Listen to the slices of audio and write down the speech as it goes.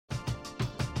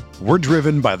We're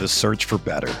driven by the search for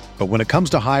better. But when it comes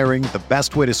to hiring, the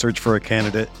best way to search for a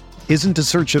candidate isn't to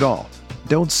search at all.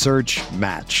 Don't search,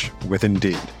 match with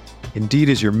Indeed. Indeed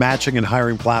is your matching and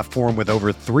hiring platform with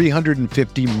over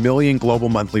 350 million global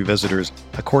monthly visitors,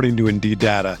 according to Indeed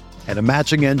data, and a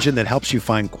matching engine that helps you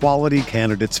find quality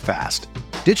candidates fast.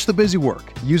 Ditch the busy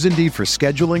work. Use Indeed for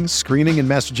scheduling, screening, and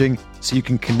messaging so you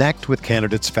can connect with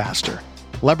candidates faster.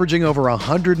 Leveraging over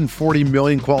 140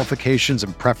 million qualifications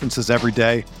and preferences every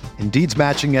day, Indeed's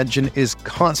matching engine is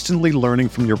constantly learning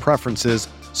from your preferences,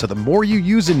 so the more you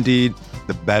use Indeed,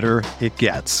 the better it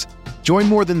gets. Join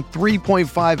more than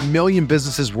 3.5 million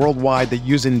businesses worldwide that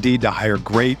use Indeed to hire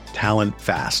great talent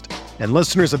fast. And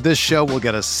listeners of this show will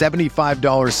get a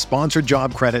 $75 sponsored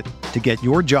job credit to get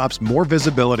your jobs more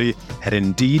visibility at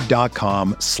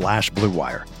Indeed.com/Blue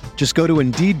Wire. Just go to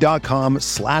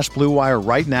Indeed.com/Blue Wire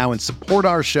right now and support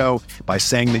our show by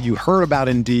saying that you heard about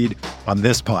Indeed on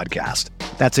this podcast.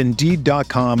 That's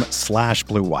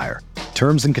Indeed.com/Blue Wire.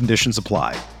 Terms and conditions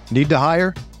apply. Need to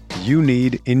hire? You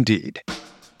need Indeed.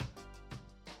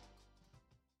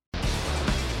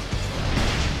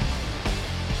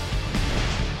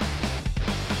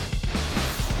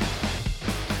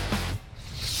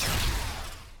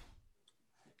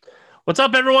 What's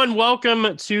up, everyone?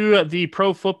 Welcome to the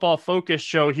Pro Football Focus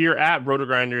show here at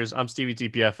RotoGrinders. I'm Stevie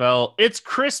TPFL. It's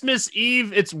Christmas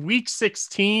Eve. It's week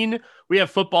 16. We have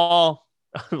football,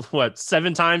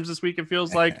 7 times this week, it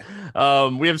feels like.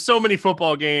 We have so many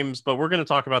football games, but we're going to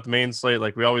talk about the main slate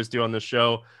like we always do on this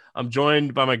show. I'm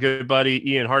joined by my good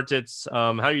buddy, Ian Hartitz.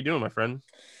 How you doing, my friend?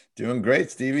 Doing great,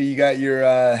 Stevie. You got your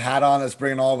hat on that's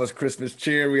bringing all of us Christmas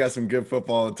cheer. We got some good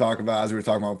football to talk about, as we were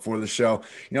talking about before the show.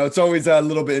 You know, it's always a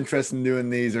little bit interesting doing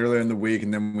these earlier in the week,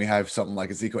 and then we have something like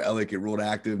Ezekiel Elliott get ruled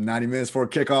active 90 minutes before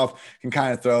kickoff. Can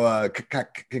kind of throw a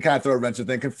wrench in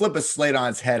thing, can flip a slate on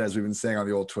its head, as we've been saying on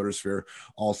the old Twitter sphere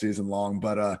all season long.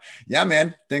 But yeah,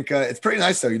 man, think it's pretty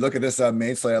nice though. You look at this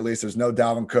main slate, at least there's no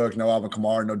Dalvin Cook, no Alvin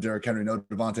Kamara, no Derrick Henry, no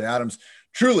Devontae Adams.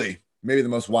 Truly, maybe the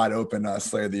most wide open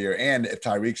slate of the year. And if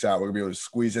Tyreek's out, we're going to be able to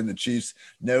squeeze in the Chiefs.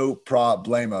 No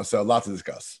problemo. So lots to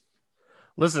discuss.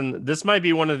 Listen, this might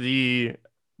be one of the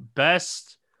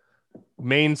best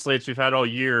main slates we've had all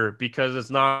year because it's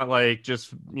not like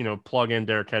just, plug in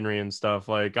Derrick Henry and stuff.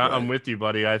 Like, right. I'm with you,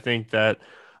 buddy. I think that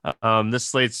this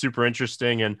slate's super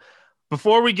interesting. And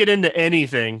before we get into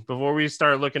anything, before we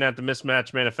start looking at the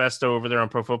mismatch manifesto over there on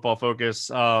Pro Football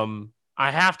Focus, I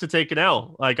have to take an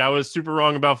L. Like, I was super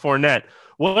wrong about Fournette.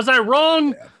 Was I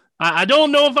wrong? Yeah. I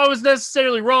don't know if I was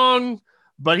necessarily wrong,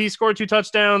 but he scored 2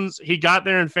 touchdowns. He got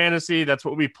there in fantasy. That's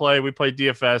what we play. We play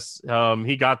DFS.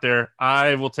 He got there.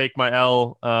 I will take my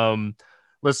L.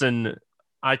 Listen,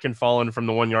 I can fall in from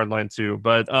the 1 yard line too.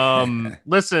 But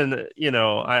listen,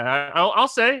 I'll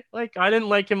say, like, I didn't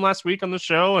like him last week on the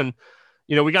show. And,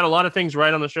 we got a lot of things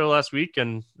right on the show last week,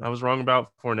 and I was wrong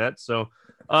about Fournette. So,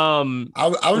 I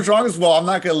was wrong as well. I'm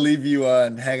not going to leave you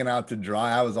hanging out to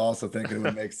dry. I was also thinking it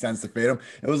would make sense to fade him.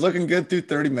 It was looking good through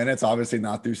 30 minutes, obviously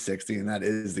not through 60, and that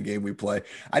is the game we play.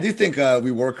 I do think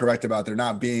we were correct about there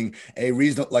not being a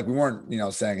reason, like we weren't,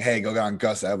 saying, hey, go get on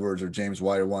Gus Edwards or James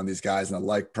White or one of these guys in a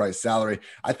like price salary.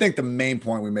 I think the main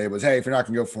point we made was, hey, if you're not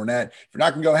going to go Fournette, if you're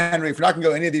not going to go Henry, if you're not going to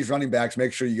go any of these running backs,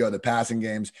 make sure you go to the passing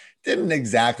games. Didn't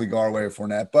exactly go our way with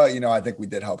Fournette, but, I think we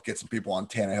did help get some people on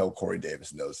Tannehill, Corey Davis,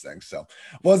 and those things. So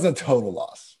it wasn't a total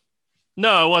loss.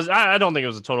 No, it was. I don't think it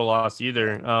was a total loss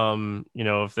either.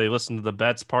 If they listened to the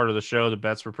bets part of the show, the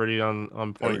bets were pretty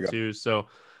on point too. So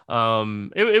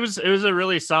it was a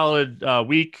really solid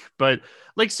week. But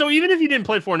so even if you didn't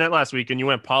play Fournette last week and you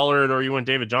went Pollard or you went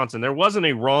David Johnson, there wasn't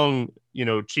a wrong,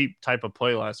 cheap type of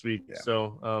play last week. Yeah.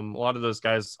 So a lot of those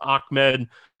guys, Ahmed,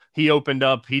 he opened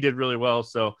up, he did really well.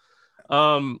 So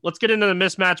let's get into the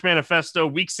mismatch manifesto.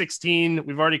 Week 16,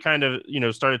 we've already kind of,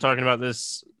 started talking about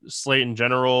this slate in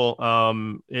general.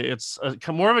 It's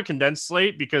more of a condensed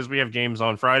slate because we have games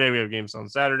on Friday. We have games on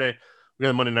Saturday. We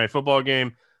have a Monday Night Football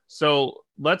game. So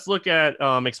let's look at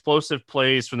explosive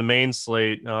plays for the main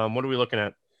slate. What are we looking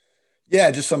at? Yeah,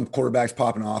 just some quarterbacks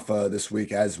popping off this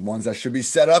week as ones that should be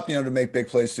set up, to make big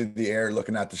plays through the air.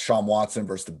 Looking at Deshaun Watson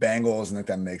versus the Bengals, I think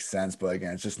that makes sense. But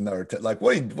again, it's just another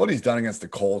what he's done against the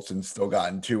Colts and still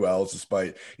gotten 2 L's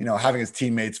despite having his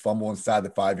teammates fumble inside the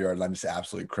 5 yard line. Just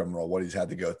absolutely criminal what he's had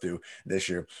to go through this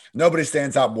year. Nobody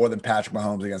stands out more than Patrick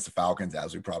Mahomes against the Falcons,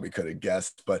 as we probably could have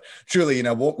guessed. But truly,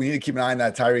 we need to keep an eye on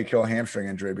that Tyreek Hill hamstring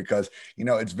injury because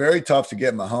it's very tough to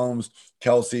get Mahomes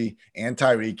Kelsey and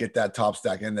Tyreek get that top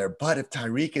stack in there. But if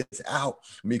Tyreek is out,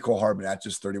 Mecole Hardman at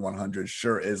just 3,100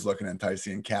 sure is looking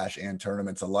enticing in cash and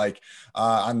tournaments alike.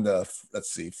 On the,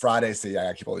 Friday. So yeah,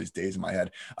 I keep all these days in my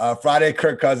head. Friday,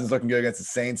 Kirk Cousins looking good against the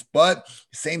Saints, but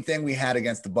same thing we had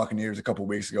against the Buccaneers a couple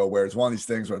weeks ago, where it's one of these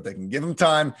things where if they can give him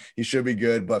time, he should be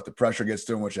good. But if the pressure gets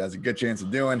to him, which has a good chance of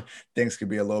doing, things could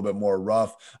be a little bit more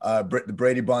rough. The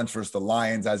Brady bunch versus the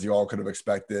Lions, as you all could have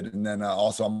expected. And then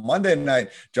also on Monday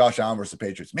night, Josh Allen versus the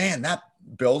Patriots. Man, that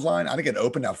Bills line, I think it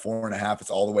opened at 4.5. It's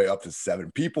all the way up to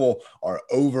 7. People are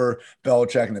over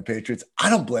Belichick and the Patriots. I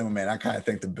don't blame them, man. I kind of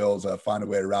think the Bills find a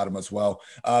way to rout them as well.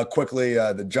 Quickly,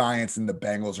 the Giants and the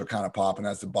Bengals are kind of popping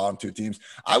as the bottom 2 teams.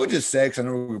 I would just say, because I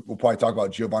know we'll probably talk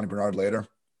about Giovanni Bernard later,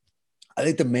 I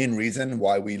think the main reason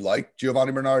why we like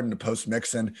Giovanni Bernard in the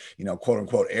post-Mixon, quote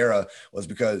unquote era was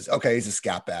because, okay, he's a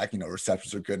scat back,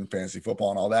 receptions are good in fantasy football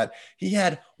and all that. He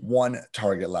had 1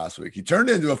 target last week. He turned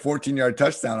it into a 14-yard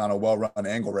touchdown on a well-run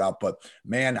angle route. But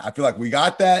man, I feel like we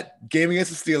got that game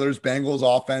against the Steelers. Bengals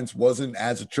offense wasn't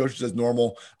as atrocious as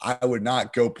normal. I would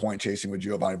not go point chasing with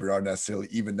Giovanni Bernard necessarily,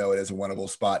 even though it is a winnable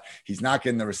spot. He's not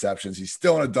getting the receptions. He's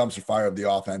still in a dumpster fire of the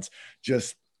offense.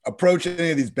 Just approach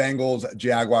any of these Bengals,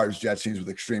 Jaguars, Jets teams with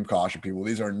extreme caution, people.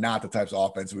 These are not the types of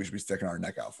offense we should be sticking our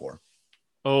neck out for.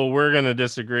 Oh, we're going to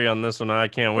disagree on this one. I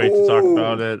can't wait to talk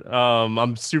about it.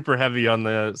 I'm super heavy on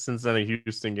the Cincinnati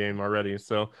Houston game already.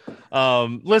 So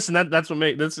listen, that's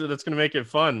going to make it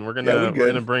fun. We're going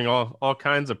to bring all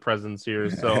kinds of presents here.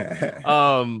 So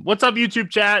what's up, YouTube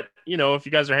chat? If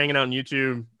you guys are hanging out on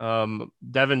YouTube,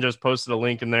 Devin just posted a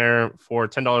link in there for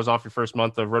 $10 off your first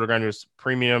month of RotoGrinders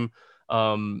Premium.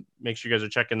 Make sure you guys are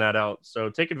checking that out. So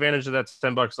take advantage of that. It's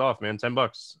 $10 off, man.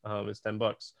 $10. It's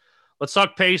 $10. Let's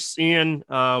talk pace, Ian.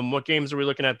 What games are we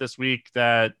looking at this week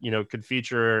that, could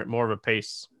feature more of a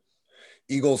pace?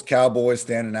 Eagles, Cowboys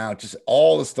standing out. Just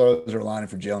all the stars are lining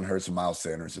for Jalen Hurts and Miles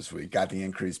Sanders this week. Got the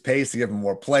increased pace to give him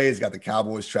more plays. Got the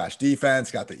Cowboys trash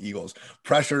defense. Got the Eagles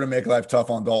pressure to make life tough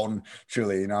on Dalton.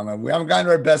 Truly, we haven't gotten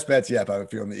to our best bets yet, but I have a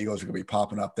feeling the Eagles are going to be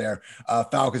popping up there.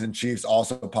 Falcons and Chiefs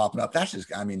also popping up. That's just,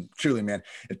 truly, man.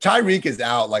 If Tyreek is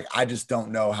out, I just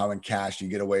don't know how in cash you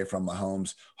get away from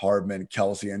Mahomes, Hardman,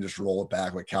 Kelsey, and just roll it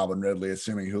back with Calvin Ridley,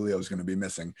 assuming Julio is going to be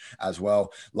missing as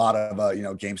well. A lot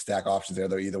of, game stack options there,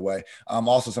 though, either way.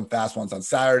 Also some fast ones on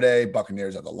Saturday.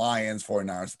 Buccaneers at the Lions,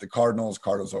 49ers at the Cardinals.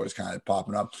 Cardinals always kind of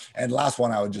popping up. And last one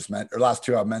last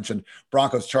 2 I've mentioned,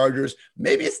 Broncos, Chargers.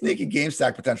 Maybe a sneaky game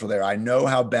stack potential there. I know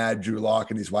how bad Drew Lock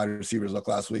and these wide receivers look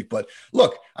last week, but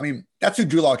look, that's who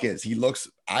Drew Lock is. He looks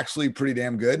actually pretty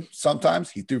damn good. Sometimes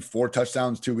he threw 4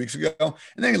 touchdowns 2 weeks ago, and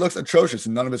then he looks atrocious,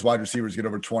 and none of his wide receivers get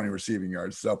over 20 receiving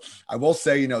yards. So I will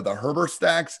say, the Herbert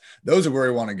stacks, those are where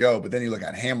you want to go. But then you look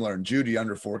at Hamler and Judy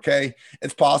under 4K.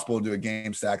 It's possible to do a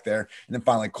game stack there. And then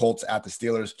finally, Colts at the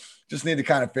Steelers. Just need to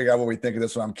kind of figure out what we think of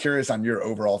this one. I'm curious on your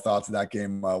overall thoughts of that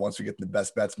game once we get to the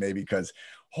best bets, maybe, because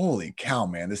holy cow,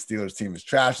 man, this Steelers team is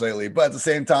trash lately. But at the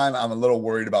same time, I'm a little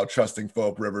worried about trusting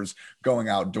Philip Rivers going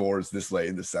outdoors this late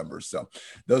in December. So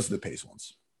those are the pace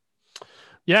ones.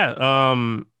 Yeah.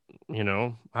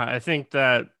 I think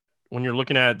that when you're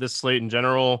looking at this slate in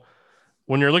general,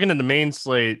 when you're looking at the main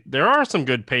slate, there are some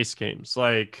good pace games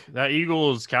like that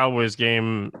Eagles Cowboys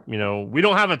game. We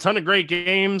don't have a ton of great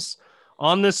games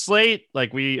on this slate. I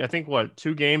think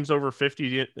 2 games over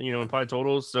 50, implied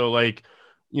totals. So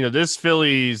this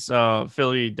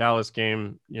Philly Dallas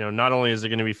game, not only is it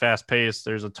going to be fast paced,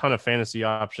 there's a ton of fantasy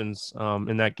options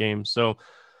in that game. So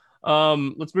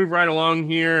let's move right along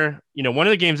here. One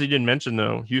of the games you didn't mention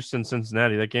though, Houston,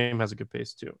 Cincinnati, that game has a good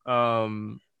pace too.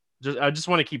 I just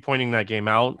want to keep pointing that game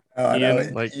out.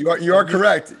 Ian, you are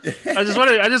correct. I just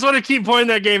want to keep pointing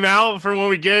that game out for when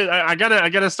we get. I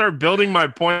gotta start building my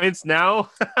points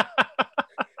now.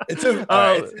 It's a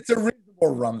reasonable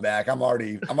run back. I'm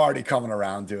already coming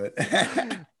around to it.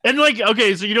 And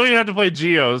okay, so you don't even have to play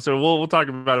Geo. So we'll talk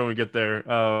about it when we get there.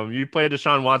 You play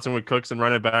Deshaun Watson with Cooks and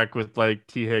run it back with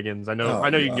T Higgins. I know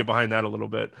you can get behind that a little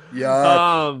bit.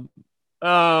 Yeah.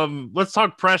 Let's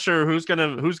talk pressure. Who's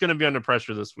gonna be under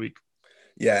pressure this week?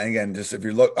 Yeah, and again, just if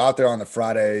you look out there on the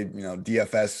Friday,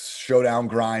 DFS showdown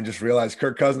grind, just realize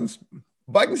Kirk Cousins,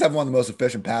 Vikings have one of the most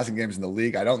efficient passing games in the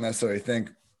league. I don't necessarily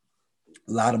think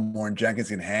Lattimore and Jenkins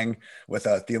can hang with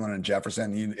Thielen and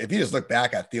Jefferson. If you just look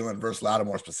back at Thielen versus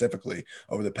Lattimore specifically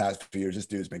over the past few years, this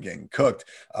dude's been getting cooked,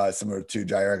 similar to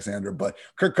Jair Alexander. But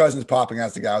Kirk Cousins popping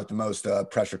as the guy with the most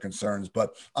pressure concerns.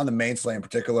 But on the main slate in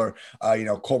particular,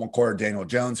 Colt McCoy, Daniel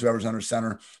Jones, whoever's under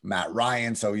center, Matt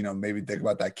Ryan. So, maybe think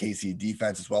about that KC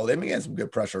defense as well. They've been getting some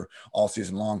good pressure all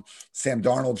season long. Sam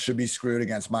Darnold should be screwed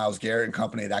against Myles Garrett and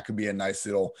company. That could be a nice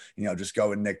little, just go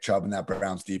with Nick Chubb in that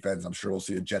Browns defense. I'm sure we'll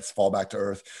see the Jets fall back to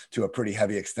earth to a pretty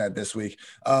heavy extent this week.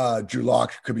 Drew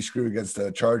Lock could be screwed against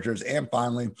the Chargers. And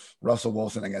finally, Russell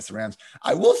Wilson against the Rams.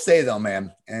 I will say though,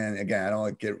 man, and again, I don't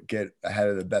like get ahead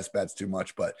of the best bets too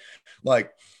much, but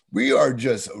we are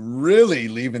just really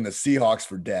leaving the Seahawks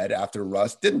for dead after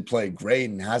Russ didn't play great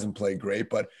and hasn't played great,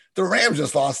 but the Rams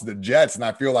just lost to the Jets. And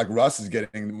I feel like Russ is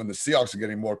getting, when the Seahawks are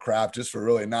getting more crap just for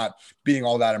really not being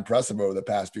all that impressive over the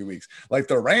past few weeks. Like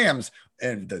the Rams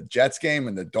and the Jets game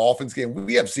and the Dolphins game,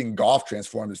 we have seen Goff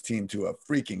transform this team to a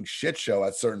freaking shit show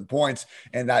at certain points.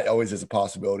 And that always is a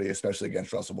possibility, especially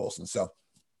against Russell Wilson. So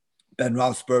Ben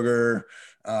Roethlisberger,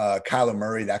 Kyler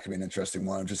Murray, that could be an interesting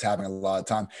one. I'm just having a lot of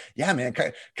time. Yeah, man.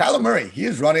 Kyler Murray, he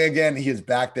is running again. He is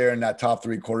back there in that top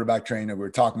 3 quarterback train. We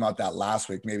were talking about that last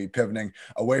week, maybe pivoting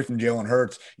away from Jalen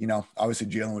Hurts. Obviously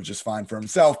Jalen was just fine for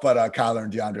himself, but Kyler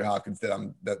and DeAndre Hopkins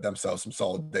did themselves some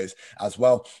solid days as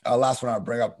well. Last one I'll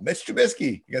bring up, Mitch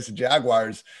Trubisky against the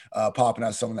Jaguars, popping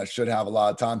as someone that should have a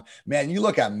lot of time. Man, you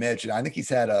look at Mitch, and I think he's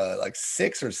had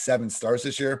 6 or 7 starts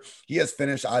this year. He has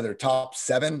finished either top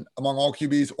 7 among all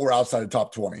QBs or outside the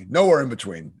top 20, nowhere in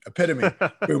between. Epitome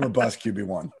boomer bust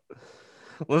QB1.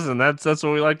 Listen, that's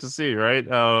what we like to see, right?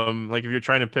 If you're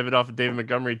trying to pivot off of David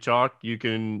Montgomery chalk, you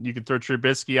can throw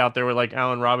Trubisky out there with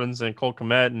Allen Robinson and Cole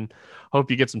Kmet and hope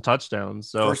you get some touchdowns.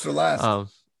 So first or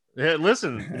last. Yeah,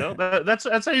 listen, that's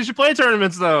how you should play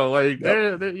tournaments, though.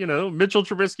 They're, Mitchell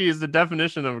Trubisky is the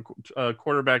definition of a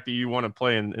quarterback that you want to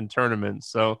play in tournaments.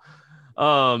 So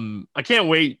I can't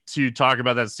wait to talk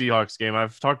about that Seahawks game.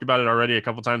 I've talked about it already a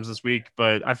couple times this week,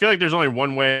 but I feel like there's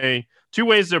only 2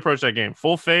 ways to approach that game: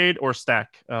 full fade or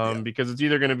stack. Because it's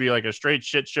either going to be a straight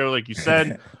shit show, like you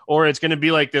said, or it's going to be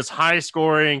this high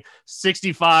scoring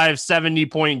 65, 70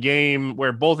 point game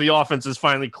where both the offenses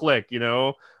finally click,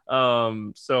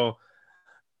 So,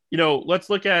 let's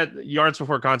look at yards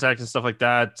before contact and stuff like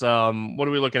that. What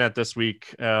are we looking at this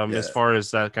week as far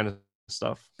as that kind of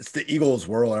stuff? It's the Eagles'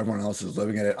 world. Everyone else is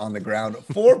living in it on the ground.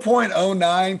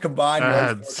 4.09 combined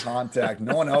yards before contact.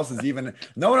 No one else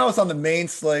on the main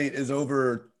slate is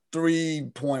over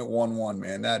 3.11,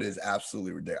 man. That is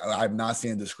absolutely ridiculous. I've not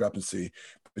seen a discrepancy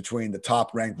between the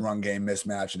top ranked run game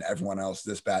mismatch and everyone else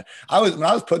this bad. When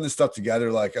I was putting this stuff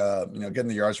together, getting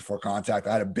the yards before contact,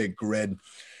 I had a big grid.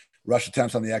 Rush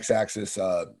attempts on the x-axis,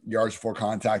 yards before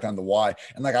contact on the y.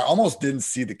 And I almost didn't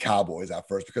see the Cowboys at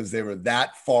first because they were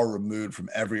that far removed from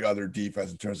every other defense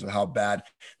in terms of how bad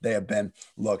they have been.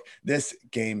 Look, this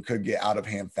game could get out of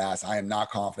hand fast. I am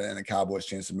not confident in the Cowboys'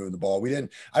 chance to move the ball. I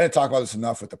didn't talk about this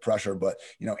enough with the pressure, but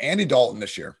Andy Dalton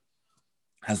this year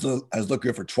has looked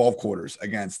good for 12 quarters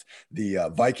against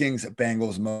the Vikings,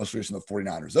 Bengals, most recently the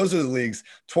 49ers. Those are the league's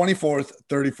 24th,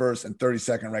 31st, and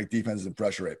 32nd ranked defenses in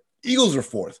pressure rate. Eagles are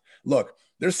 4th. Look,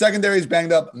 their secondary is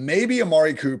banged up. Maybe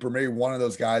Amari Cooper, maybe one of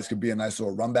those guys could be a nice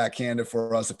little run back candidate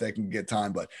for us if they can get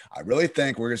time. But I really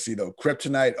think we're going to see the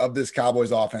kryptonite of this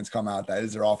Cowboys offense come out. That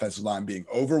is their offensive line being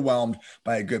overwhelmed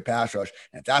by a good pass rush.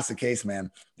 And if that's the case,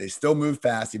 man, they still move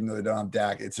fast, even though they don't have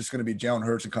Dak. It's just going to be Jalen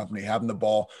Hurts and company having the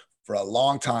ball for a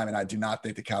long time, and I do not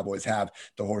think the Cowboys have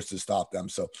the horse to stop them.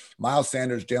 So Miles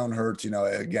Sanders, Jalen Hurts,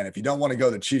 again, if you don't want to go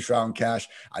the Chiefs route and cash,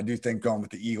 I do think going with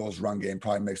the Eagles run game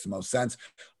probably makes the most sense.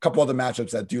 A couple other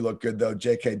matchups that do look good, though.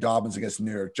 J.K. Dobbins against the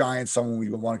New York Giants, someone we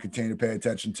would want to continue to pay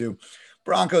attention to.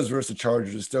 Broncos versus the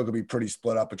Chargers is still going to be pretty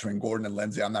split up between Gordon and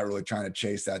Lindsay. I'm not really trying to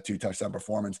chase that 2-touchdown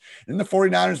performance. And the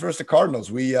 49ers versus the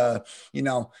Cardinals.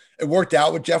 It worked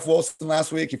out with Jeff Wilson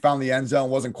last week. He found the end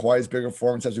zone. Wasn't quite as big a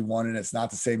performance as we wanted. It's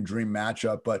not the same dream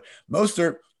matchup, but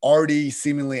Mostert already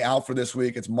seemingly out for this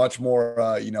week. It's much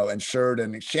more, insured.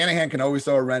 And Shanahan can always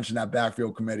throw a wrench in that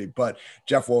backfield committee, but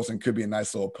Jeff Wilson could be a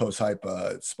nice little post-hype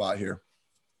spot here.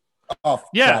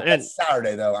 And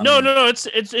Saturday though. No,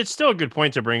 it's still a good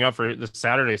point to bring up for the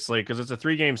Saturday slate because it's a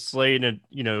 3-game slate, and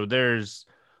there's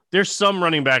some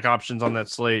running back options on that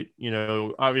slate.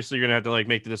 Obviously you're gonna have to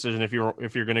make the decision if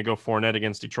you're gonna go Fournette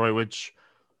against Detroit, which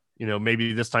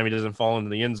maybe this time he doesn't fall into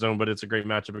the end zone, but it's a great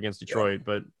matchup against Detroit.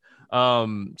 Yeah. But I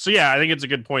think it's a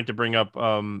good point to bring up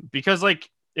because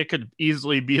it could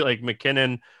easily be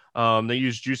McKinnon. They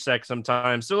use Juszczyk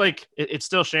sometimes. So it's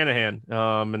still Shanahan.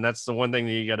 And that's the one thing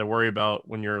that you got to worry about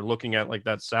when you're looking at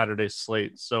that Saturday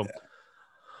slate. So,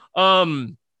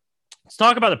 Let's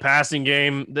talk about the passing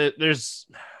game.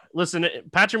 Listen,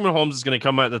 Patrick Mahomes is going to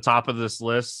come at the top of this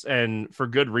list, and for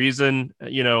good reason.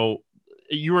 You know,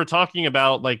 you were talking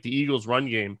about like the Eagles run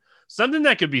game. Something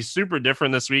that could be super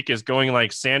different this week is going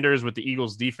like Sanders with the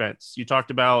Eagles defense. You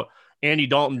talked about Andy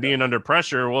Dalton being under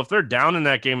pressure. Well, if they're down in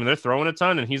that game and they're throwing a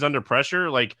ton and he's under pressure,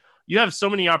 like you have so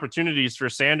many opportunities for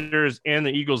Sanders and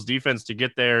the Eagles defense to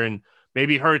get there. And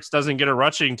maybe Hurts doesn't get a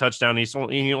rushing touchdown.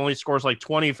 He only scores like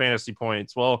 20 fantasy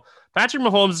points. Well, Patrick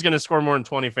Mahomes is going to score more than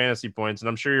 20 fantasy points. And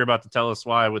I'm sure you're about to tell us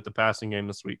why with the passing game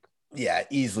this week. Yeah,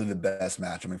 easily the best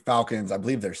match. I mean, Falcons, I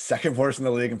believe they're second worst in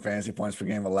the league in fantasy points per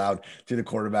game allowed to the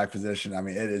quarterback position. I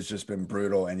mean, it has just been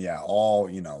brutal. And yeah,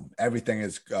 everything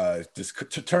is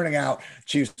just turning out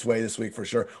Chiefs' way this week for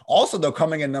sure. Also, though,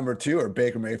 coming in number 2 are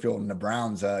Baker Mayfield and the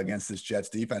Browns against this Jets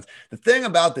defense. The thing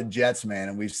about the Jets, man,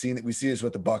 and we see this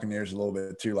with the Buccaneers a little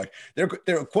bit too, like they're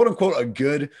quote unquote a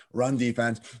good run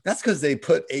defense. That's because they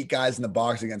put 8 guys in the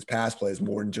box against pass plays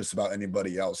more than just about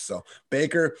anybody else. So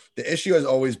Baker, the issue has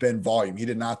always been volume. He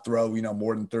did not throw,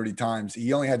 more than 30 times.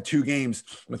 He only had 2 games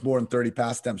with more than 30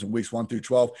 pass attempts in weeks 1 through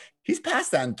 12. He's passed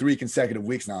that in 3 consecutive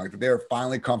weeks now. Like they're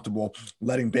finally comfortable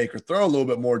letting Baker throw a little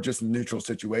bit more just in neutral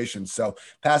situations. So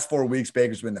past 4 weeks,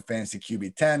 Baker's been the fantasy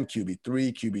QB 10, QB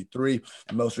 3, QB 3,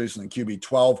 and most recently QB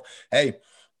 12. Hey,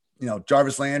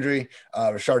 Jarvis Landry,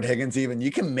 Rashard Higgins, even you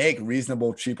can make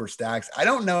reasonable, cheaper stacks. I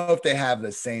don't know if they have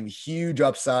the same huge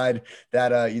upside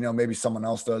that, maybe someone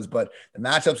else does, but the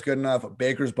matchup's good enough.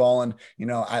 Baker's balling,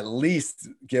 at least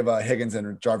give Higgins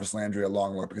and Jarvis Landry a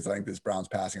long look because I think this Browns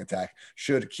passing attack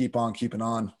should keep on keeping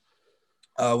on.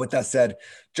 With that said,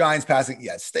 Giants passing,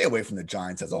 stay away from the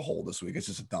Giants as a whole this week. It's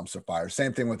just a dumpster fire.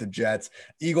 Same thing with the Jets.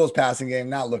 Eagles passing game,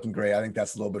 not looking great. I think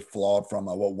that's a little bit flawed from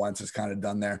what Wentz has kind of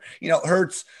done there.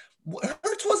 Hurts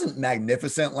wasn't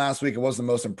magnificent last week. It wasn't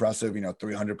the most impressive,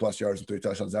 300 plus yards and 3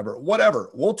 touchdowns ever.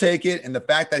 Whatever. We'll take it. And the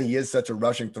fact that he is such a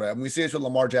rushing threat, and we see this with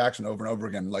Lamar Jackson over and over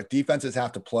again, like defenses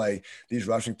have to play these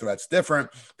rushing threats different.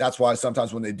 That's why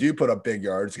sometimes when they do put up big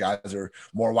yards, guys are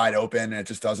more wide open and it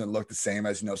just doesn't look the same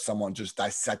as, someone just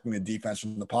dissecting the defense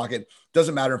from the pocket.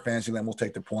 Doesn't matter in fantasy land. We'll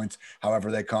take the points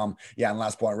however they come. Yeah. And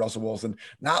last point, Russell Wilson,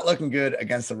 not looking good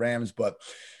against the Rams, but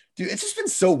dude, it's just been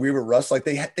so weird with Russ. Like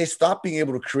they stopped being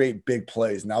able to create big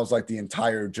plays. And that was like the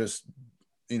entire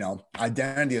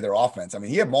identity of their offense. I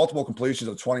mean, he had multiple completions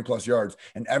of 20 plus yards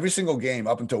in every single game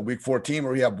up until week 14,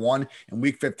 where he had 1. In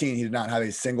week 15, he did not have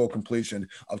a single completion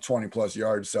of 20 plus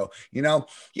yards. So, he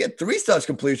had 3 such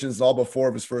completions all but 4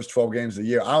 of his first 12 games of the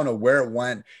year. I don't know where it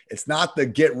went. It's not the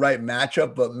get right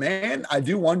matchup, but man, I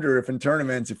do wonder if in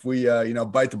tournaments, if we,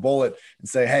 bite the bullet and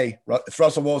say, hey, it's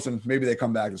Russell Wilson, maybe they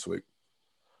come back this week.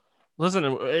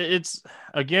 Listen, it's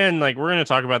again, like we're going to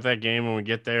talk about that game when we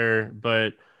get there,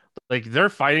 but like they're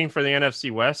fighting for the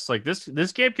NFC West. Like this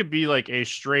game could be like a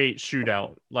straight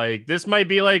shootout. Like this might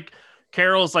be like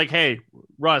Carroll's like, hey,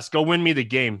 Russ, go win me the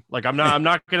game. Like I'm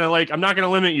not going to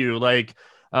limit you. Like,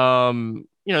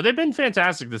 they've been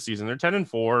fantastic this season. They're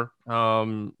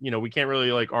 10-4. We can't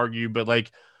really like argue, but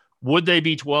like, would they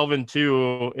be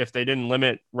 12-2 if they didn't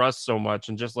limit Russ so much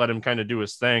and just let him kind of do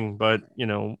his thing? But,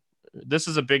 this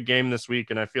is a big game this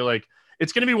week, and I feel like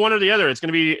it's going to be one or the other. It's going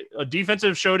to be a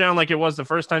defensive showdown like it was the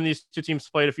first time these 2 teams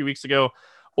played a few weeks ago,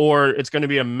 or it's going to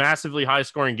be a massively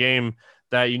high-scoring game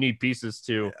that you need pieces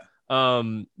to. Yeah.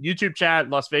 YouTube chat,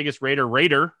 Las Vegas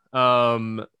Raider. How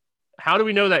do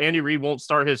we know that Andy Reid won't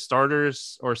start his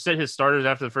starters or sit his starters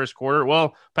after the first quarter?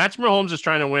 Well, Patrick Mahomes is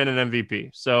trying to win an MVP.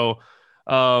 So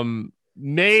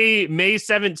May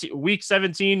 17, week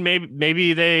 17,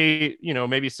 maybe they,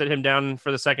 maybe sit him down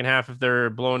for the second half if they're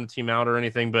blowing the team out or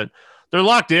anything, but they're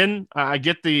locked in. I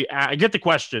get the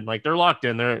question. Like they're locked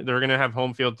in. They're going to have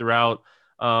home field throughout.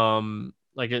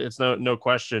 Like it's no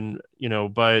question,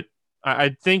 but I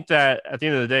think that at the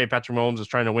end of the day, Patrick Mahomes is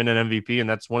trying to win an MVP, and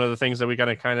that's one of the things that we got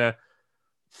to kind of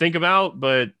think about,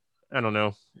 but I don't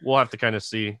know. We'll have to kind of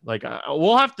see. Like I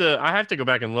have to go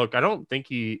back and look. I don't think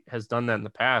he has done that in the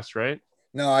past, right?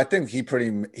 No, I think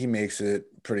he makes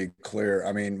it pretty clear.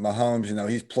 I mean, Mahomes,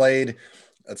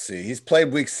 he's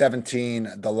played week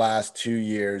 17 the last 2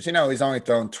 years. He's only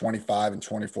thrown 25 and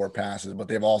 24 passes, but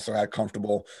they've also had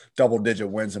comfortable double-digit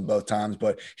wins in both times.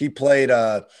 But he played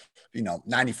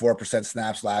 94%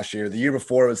 snaps last year. The year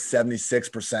before it was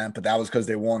 76%, but that was because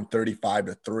they won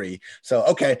 35-3. So,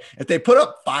 okay, if they put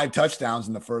up 5 touchdowns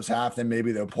in the first half, then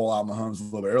maybe they'll pull out Mahomes a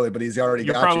little bit early, but he's already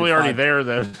You're probably already there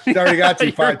then. He's already got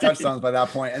you 5 touchdowns by that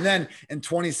point. And then in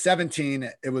 2017,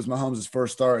 it was Mahomes'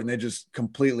 first start, and they just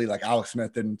completely, like Alex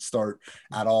Smith didn't start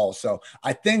at all. So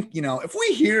I think, if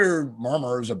we hear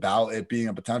murmurs about it being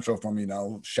a potential from,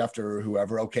 Schefter or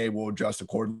whoever, okay, we'll adjust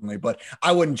accordingly. But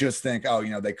I wouldn't just think,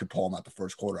 they could pull pull them out the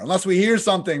first quarter. Unless we hear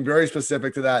something very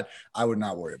specific to that, I would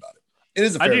not worry about it. It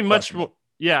is a fair question.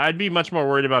 I'd be much more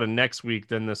worried about it next week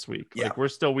than this week. Yeah. Like we're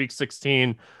still week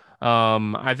 16.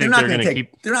 I think they're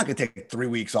going to take 3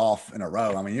 weeks off in a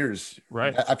row. I mean,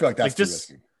 right. I feel like that's too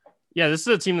risky. Yeah, this is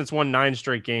a team that's won 9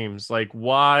 straight games. Like,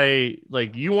 why?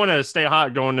 Like, you want to stay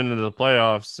hot going into the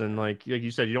playoffs, and like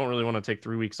you said, you don't really want to take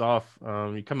 3 weeks off.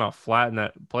 You come out flat in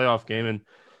that playoff game. And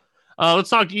let's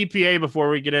talk EPA before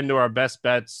we get into our best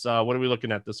bets. What are we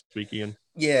looking at this week, Ian?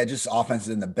 Yeah, just offenses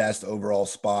in the best overall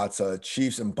spots.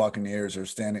 Chiefs, Buccaneers,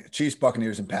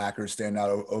 and Packers stand out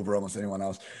over almost anyone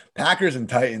else. Packers and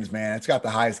Titans, man, it's got the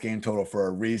highest game total for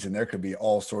a reason. There could be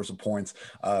all sorts of points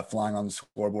flying on the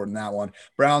scoreboard in that one.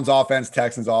 Browns offense,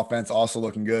 Texans offense, also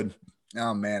looking good.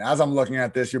 Oh man, as I'm looking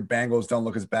at this, your Bengals don't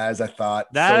look as bad as I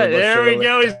thought. There we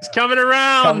go. He's coming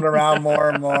around more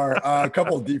and more. A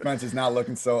couple of offenses not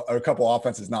looking so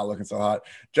hot.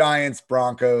 Giants,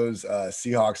 Broncos,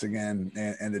 Seahawks again,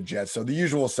 and the Jets. So the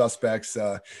usual suspects.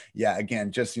 Again,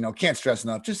 just can't stress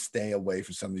enough. Just stay away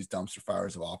from some of these dumpster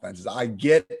fires of offenses. I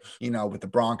get with the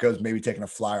Broncos maybe taking a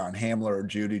flyer on Hamler or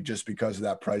Judy just because of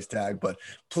that price tag, but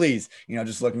please,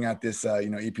 just looking at this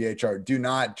EPA chart, do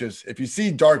not just, if you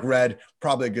see dark red,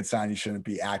 probably a good sign you shouldn't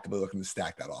be actively looking to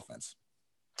stack that offense.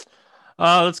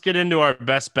 Let's get into our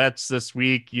best bets this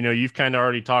week. You've kind of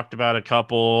already talked about a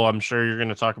couple. I'm sure you're going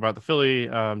to talk about the Philly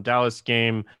Dallas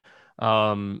game.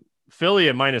 Philly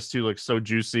at -2 looks so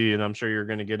juicy, and I'm sure you're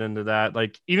going to get into that.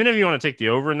 Like, even if you want to take the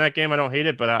over in that game, I don't hate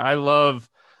it, but I love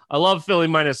Philly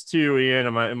 -2. Ian,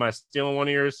 am I stealing one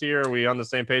of yours here? Are we on the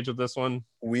same page with this one?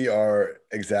 We are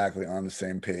exactly on the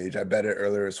same page. I bet it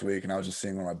earlier this week, and I was just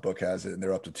seeing where my book has it, and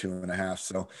they're up to 2.5.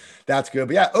 So that's good.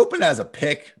 But yeah, open as a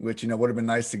pick, which, would have been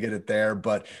nice to get it there.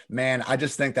 But man, I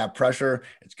just think that pressure,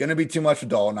 it's going to be too much for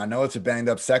Dalton. I know it's a banged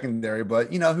up secondary,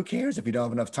 but who cares if you don't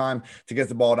have enough time to get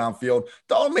the ball downfield?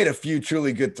 Dalton made a few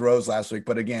truly good throws last week,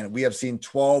 but again, we have seen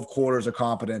 12 quarters of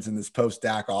competence in this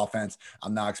post-Dak offense.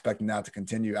 I'm not expecting that to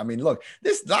continue. I mean, look,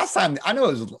 this last time, I know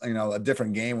it was, a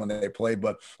different game when they played,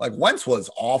 but like Wentz was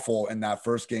awful in that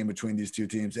first game between these two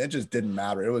teams. It just didn't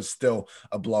matter. It was still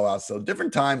a blowout. So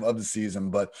different time of the season,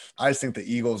 but I just think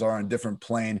the Eagles are on a different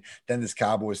plane than this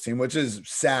Cowboys team, which is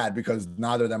sad because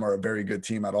neither of them are a very good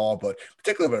team at all, but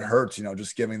particularly if it hurts,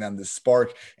 just giving them this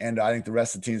spark. And I think the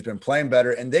rest of the team's been playing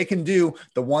better, and they can do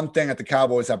the one thing that the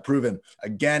Cowboys have proven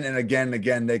again and again and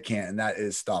again they can, and that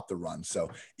is stop the run. So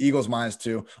Eagles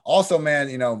 -2. Also, man,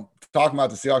 talking about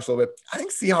the Seahawks a little bit, I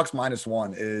think Seahawks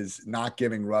 -1 is not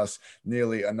giving Russ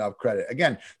nearly enough credit.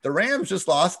 Again, the Rams just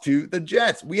lost to the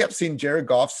Jets. We have seen Jared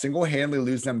Goff single-handedly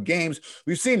lose them games.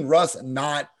 We've seen Russ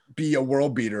not be a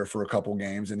world beater for a couple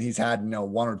games, and he's had,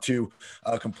 1 or 2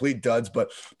 complete duds.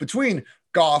 But between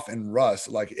Goff and Russ,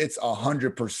 like, it's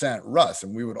 100% Russ,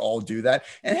 and we would all do that.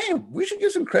 And hey, we should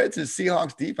give some credit to the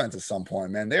Seahawks defense at some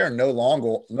point, man. They are no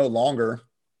longer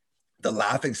the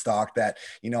laughing stock that,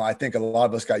 I think a lot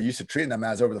of us got used to treating them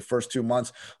as over the first 2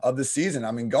 months of the season. I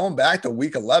mean, going back to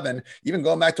week 11, even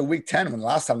going back to week 10, when the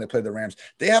last time they played the Rams,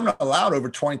 they haven't allowed over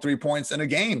 23 points in a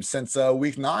game since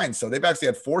week 9. So they've actually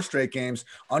had 4 straight games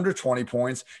under 20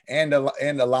 points and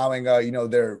allowing,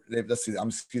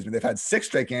 they've had 6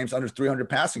 straight games under 300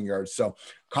 passing yards. So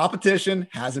competition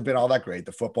hasn't been all that great.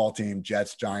 The football team,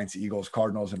 Jets, Giants, Eagles,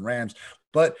 Cardinals, and Rams.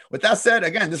 But with that said,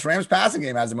 again, this Rams passing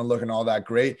game hasn't been looking all that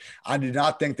great. I do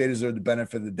not think they deserve the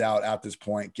benefit of the doubt at this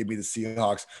point. Give me the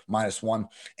Seahawks -1.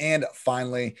 And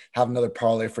finally, have another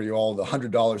parlay for you all. The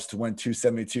 $100 to win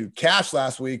 $272 cash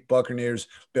last week. Buccaneers,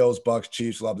 Bills, Bucks,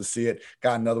 Chiefs. Love to see it.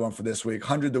 Got another one for this week.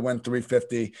 100 to win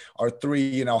 $350. Our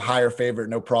 3, higher favorite,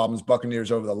 no problems. Buccaneers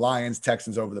over the Lions,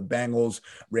 Texans over the Bengals,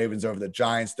 Ravens over the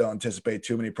Giants. Don't anticipate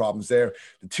too many problems there.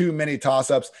 The 2 mini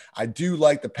toss-ups. I do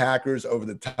like the Packers over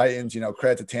the Titans.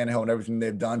 Credit to Tannehill and everything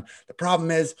they've done. The problem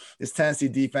is this Tennessee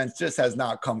defense just has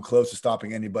not come close to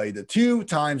stopping anybody. The 2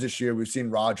 times this year we've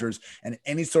seen Rodgers and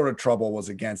any sort of trouble was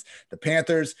against the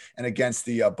Panthers and against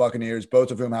the Buccaneers, both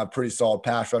of whom have pretty solid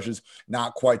pass rushes.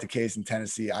 Not quite the case in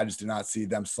Tennessee. I just do not see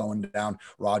them slowing down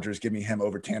Rodgers. Give me him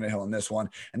over Tannehill in this one.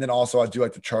 And then also I do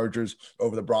like the Chargers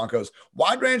over the Broncos.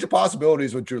 Wide range of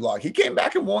possibilities with Drew Lock. He came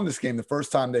back and won this game the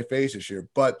first time they faced this year,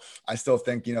 but I still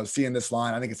think, seeing this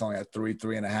line, I think it's only at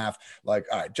 3.5. Like,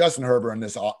 all right, Justin Herbert in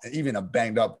this, even a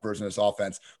banged up version of this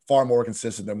offense, far more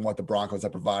consistent than what the Broncos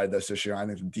have provided us this year. I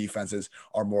think the defenses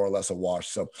are more or less a wash.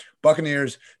 So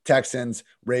Buccaneers, Texans,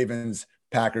 Ravens,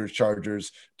 Packers,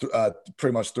 Chargers,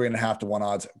 pretty much 3.5 to 1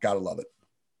 odds. Gotta love it.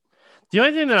 The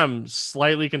only thing that I'm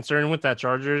slightly concerned with that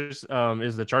Chargers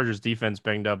is the Chargers defense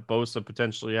banged up. Bosa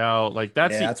potentially out. Like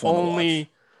that's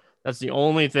the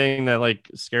only thing that like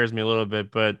scares me a little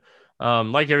bit. But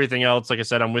Like everything else, like I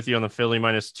said, I'm with you on the Philly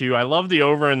 -2. I love the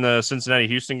over in the Cincinnati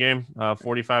Houston game,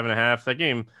 45.5. That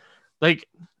game, like,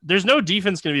 there's no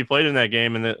defense going to be played in that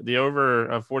game, and the over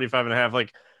of 45.5.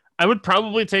 Like, I would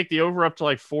probably take the over up to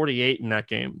like 48 in that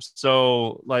game.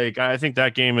 So, like, I think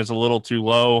that game is a little too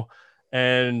low,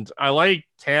 and I like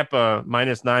Tampa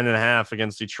 -9.5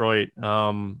 against Detroit.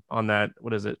 On that,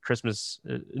 what is it, Christmas?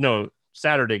 No,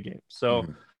 Saturday game. So,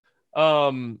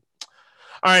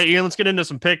 all right, Ian, let's get into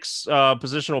some picks,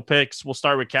 positional picks. We'll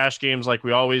start with cash games like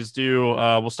we always do.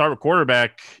 We'll start with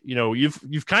quarterback. You know,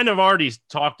 you've kind of already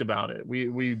talked about it.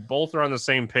 We both are on the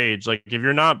same page. Like, if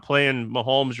you're not playing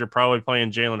Mahomes, you're probably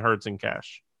playing Jalen Hurts in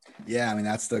cash. Yeah, I mean,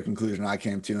 that's the conclusion I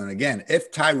came to. And again,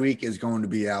 if Tyreek is going to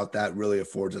be out, that really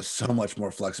affords us so much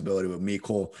more flexibility with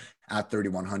Mecole at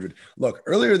 3,100. Look,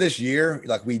 earlier this year,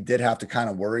 like, we did have to kind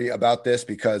of worry about this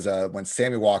because when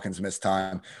Sammy Watkins missed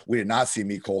time, we did not see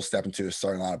Mecole step into the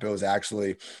starting lineup. It was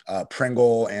actually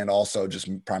Pringle and also just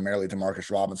primarily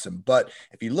Demarcus Robinson. But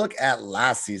if you look at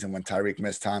last season when Tyreek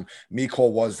missed time,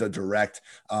 Mecole was the direct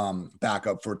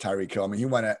backup for Tyreek Hill. I mean, he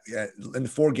went in the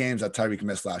 4 games that Tyreek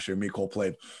missed last year. Mecole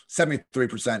played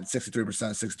 73%,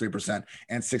 63%, 63%,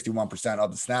 and 61%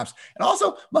 of the snaps. And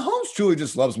also, Mahomes truly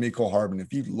just loves Mecole Hardman.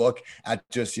 If you look at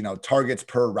just, targets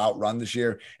per route run this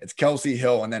year, it's Kelsey,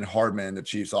 Hill, and then Hardman in the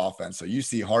Chiefs offense. So you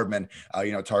see Hardman,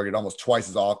 target almost twice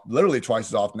as often, literally twice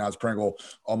as often as Pringle,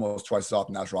 almost twice as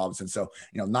often as Robinson. So,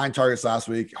 9 targets last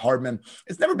week. Hardman,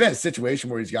 it's never been a situation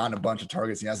where he's gotten a bunch of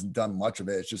targets. He hasn't done much of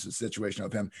it. It's just a situation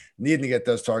of him needing to get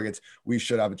those targets. We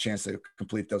should have a chance to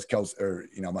complete those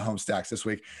Mahomes stacks this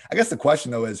week. I guess the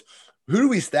question though is, who do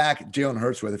we stack Jalen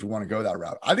Hurts with if we want to go that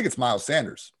route? I think it's Miles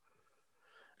Sanders.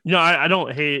 I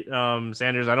don't hate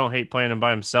Sanders. I don't hate playing him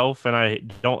by himself, and I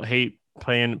don't hate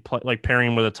pairing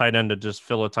him with a tight end to just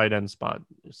fill a tight end spot.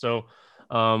 So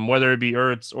whether it be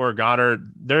Ertz or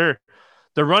Goddard, they're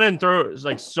running through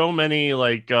like so many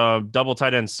double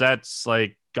tight end sets.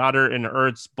 Like, Goddard and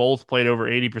Ertz both played over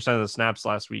 80% of the snaps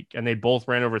last week, and they both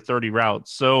ran over 30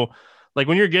 routes. So, like,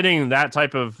 when you're getting that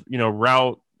type of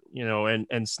route,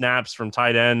 and snaps from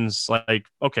tight ends, like,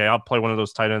 okay, I'll play one of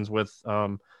those tight ends with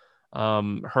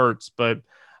Hurts, but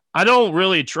I don't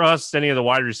really trust any of the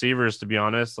wide receivers, to be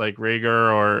honest, like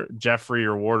Rager or Jeffrey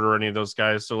or Ward or any of those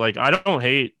guys. So, like, I don't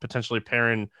hate potentially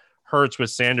pairing Hurts with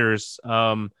Sanders.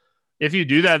 If you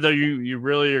do that, though, you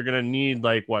really are going to need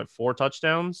 4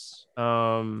 touchdowns.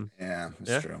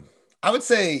 That's true. I would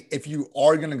say if you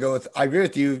are going to go with, I agree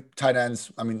with you, tight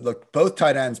ends. I mean, look, both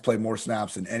tight ends played more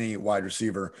snaps than any wide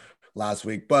receiver last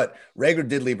week, but Rager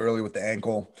did leave early with the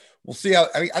ankle. We'll see how,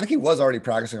 I think he was already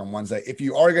practicing on Wednesday. If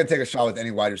you are going to take a shot with any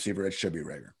wide receiver, it should be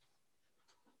Rager.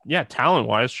 Yeah, talent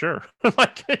wise, sure. I'm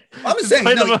just saying,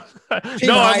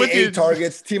 I'm with you.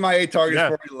 Team high 8 targets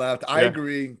before he left. I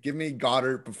agree. Give me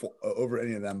Goddard over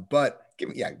any of them, but give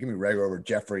me Rager over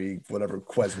Jeffrey, whatever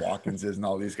Quez Watkins is, and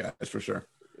all these guys for sure.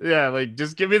 Yeah,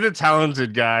 just give me the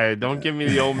talented guy. Don't give me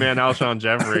the old man Alshon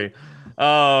Jeffrey.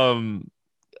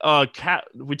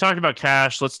 We talked about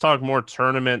cash. Let's talk more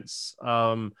tournaments.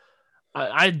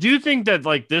 I do think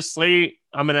that this slate,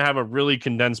 I'm going to have a really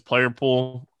condensed player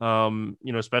pool,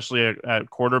 especially at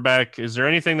quarterback. Is there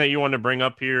anything that you want to bring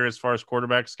up here as far as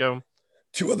quarterbacks go?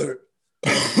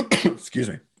 Excuse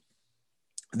me.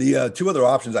 The 2 other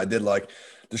options I did like,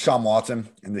 Deshaun Watson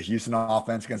in the Houston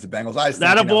offense against the Bengals.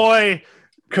 That a boy.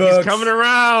 Cooks, he's coming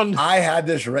around. I had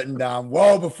this written down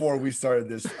well before we started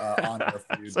this on our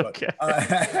feud. Okay.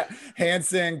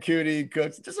 Hanson, Cootie,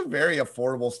 Cooks, just a very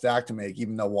affordable stack to make,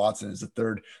 even though Watson is the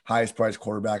 3rd highest priced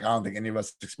quarterback. I don't think any of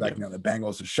us expect the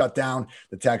Bengals to shut down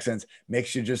the Texans.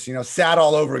 Makes you just, sad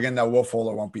all over again that Will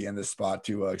Fuller won't be in this spot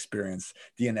to experience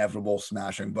the inevitable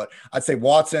smashing. But I'd say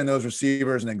Watson, those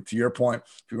receivers, and then to your point,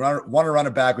 if you want to run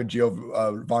it back with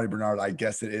Giovanni Bernard, I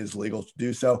guess it is legal to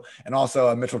do so. And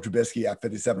also Mitchell Trubisky at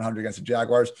 5,700 against the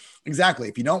Jaguars. Exactly.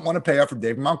 If you don't want to pay up for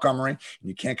David Montgomery and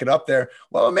you can't get up there,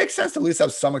 well, it makes sense to at least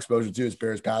have some exposure to his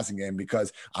Bears passing game,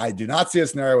 because I do not see a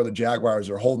scenario where the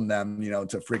Jaguars are holding them,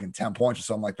 to freaking 10 points or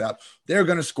something like that. They're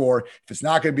going to score. If it's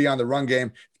not going to be on the run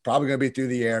game, probably going to be through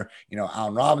the air.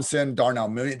 Allen Robinson, Darnell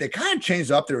Mooney. They kind of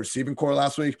changed up their receiving core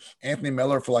last week. Anthony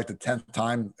Miller, for the 10th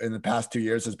time in the past 2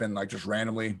 years, has been just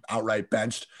randomly outright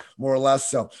benched, more or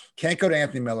less. So can't go to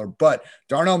Anthony Miller. But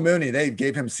Darnell Mooney, they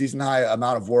gave him season high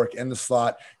amount of work in the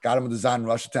slot, got him a design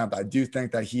rush attempt. I do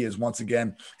think that he is once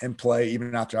again in play,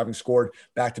 even after having scored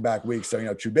back-to-back weeks. So,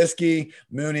 Trubisky,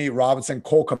 Mooney, Robinson,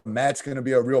 Cole Kmet's going to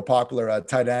be a real popular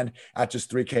tight end at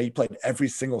just 3K. He played every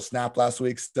single snap last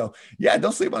week. So, yeah,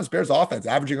 don't sleep on his Bears offense,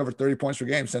 averaging over 30 points per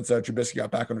game since Trubisky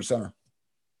got back under center.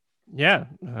 Yeah,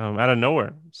 out of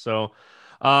nowhere. So,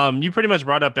 You pretty much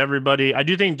brought up everybody. I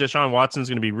do think Deshaun Watson's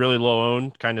going to be really low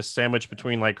owned, kind of sandwiched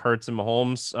between like Hurts and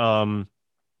Mahomes.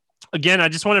 Again, I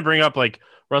just want to bring up like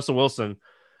Russell Wilson.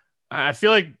 I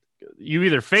feel like you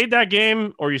either fade that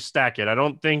game or you stack it. I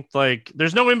don't think like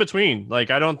there's no in between. Like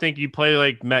I don't think you play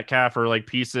like Metcalf or like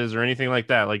pieces or anything like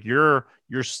that. Like you're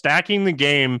stacking the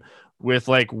game with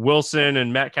like Wilson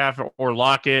and Metcalf or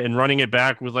Lockett and running it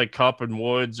back with like Kupp and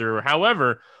Woods or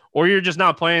however, or you're just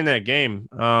not playing that game.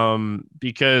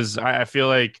 Because I feel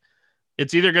like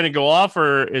it's either going to go off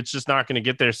or it's just not going to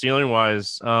get there ceiling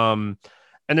wise.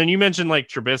 And then you mentioned like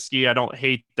Trubisky. I don't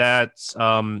hate that.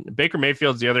 Baker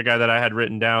Mayfield's the other guy that I had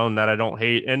written down that I don't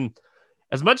hate. And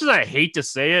as much as I hate to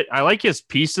say it, I like his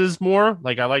pieces more.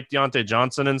 Like I like Deontay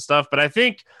Johnson and stuff, but I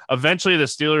think eventually the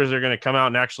Steelers are going to come out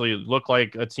and actually look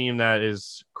like a team that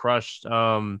is crushed,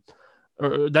 or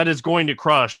that is going to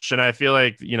crush. And I feel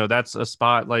like, that's a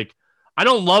spot. Like I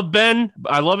don't love Ben,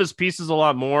 but I love his pieces a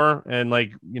lot more. And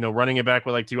like, running it back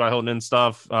with like T.Y. Hilton and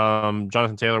stuff,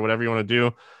 Jonathan Taylor, whatever you want to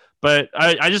do. But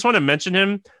I just want to mention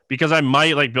him because I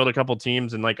might like build a couple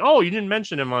teams and like, oh, you didn't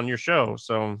mention him on your show.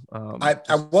 So I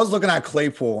was looking at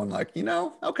Claypool and like,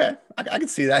 okay, I can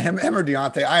see that him or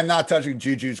Deontay. I am not touching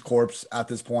Juju's corpse at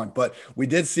this point, but we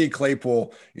did see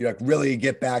Claypool, really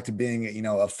get back to being,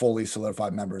 a fully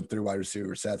solidified member in 3 wide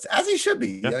receiver sets as he should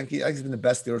be. Yeah. I think he's been the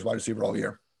best Steelers wide receiver all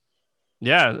year.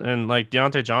 Yeah, and like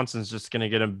Deontay Johnson's just gonna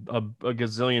get a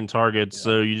gazillion targets,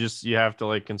 so you have to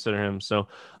like consider him. So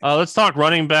let's talk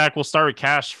running back. We'll start with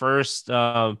Cash first.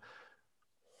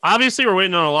 Obviously, we're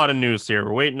waiting on a lot of news here.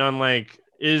 We're waiting on like,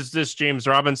 is this James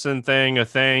Robinson thing a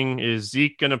thing? Is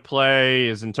Zeke gonna play?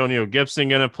 Is Antonio Gibson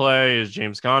gonna play? Is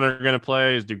James Conner gonna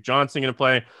play? Is Duke Johnson gonna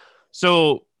play?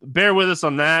 So bear with us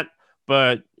on that.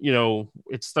 But,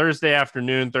 it's Thursday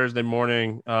afternoon, Thursday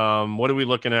morning. What are we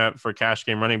looking at for cash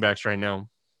game running backs right now?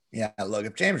 Yeah, look,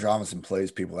 if James Robinson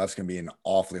plays people, that's going to be an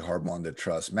awfully hard one to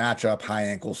trust. Matchup, high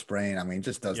ankle sprain. I mean,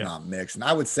 just does not mix. And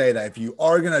I would say that if you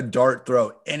are going to dart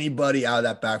throw anybody out of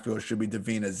that backfield, it should be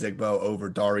Davina Zigbo over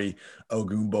Dari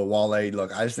Ogunbowale.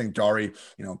 Look, I just think Dari,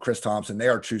 Chris Thompson, they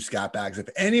are true scat bags. If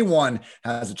anyone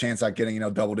has a chance at getting,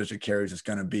 double-digit carries, it's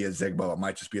going to be a Zigbo. It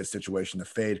might just be a situation to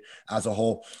fade as a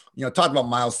whole. Talk about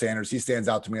Miles Sanders. He stands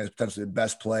out to me as potentially the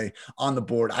best play on the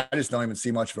board. I just don't even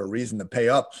see much of a reason to pay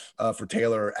up for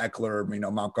Taylor, Eckler,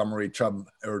 Montgomery, Chubb,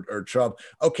 or Chubb.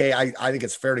 Okay, I think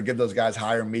it's fair to give those guys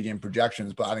higher median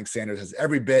projections, but I think Sanders has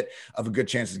every bit of a good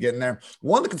chance of getting there.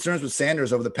 One of the concerns with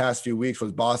Sanders over the past few weeks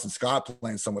was Boston Scott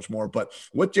playing so much more, but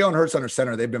with Jalen Hurts under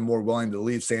center, they've been more willing to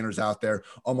leave Sanders out there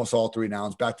almost all 3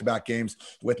 downs, back-to-back games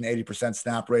with an 80%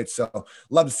 snap rate. So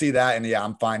love to see that. And yeah,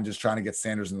 I'm fine just trying to get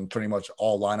Sanders in pretty much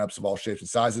all lineups of all shapes and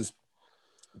sizes.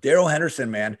 Darrell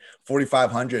Henderson, man,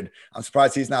 4,500. I'm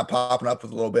surprised he's not popping up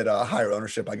with a little bit higher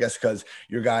ownership, I guess, because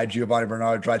your guy Giovanni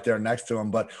Bernard's right there next to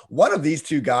him. But one of these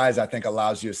 2 guys, I think,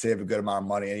 allows you to save a good amount of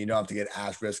money, and you don't have to get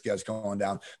as risky as going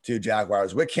down to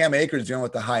Jaguars. With Cam Akers dealing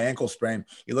with the high ankle sprain,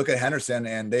 you look at Henderson,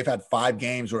 and they've had 5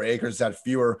 games where Akers had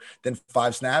fewer than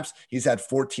 5 snaps. He's had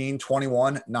 14,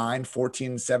 21, 9,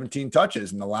 14, 17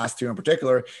 touches. And the last 2 in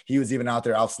particular, he was even out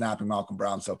there out snapping Malcolm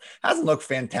Brown. So hasn't looked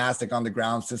fantastic on the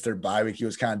ground since their bye week. He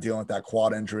was kind of dealing with that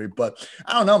quad injury, but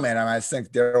I don't know, man. I just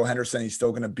think Darrell Henderson, he's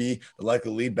still going to be the likely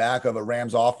lead back of a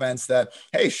Rams offense that,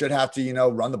 hey, should have to,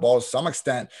 run the ball to some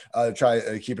extent to try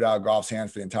to keep it out of Goff's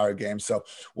hands for the entire game. So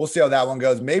we'll see how that one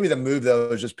goes. Maybe the move,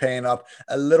 though, is just paying up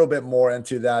a little bit more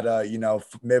into that,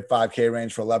 mid 5K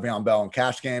range for Le'Veon Bell in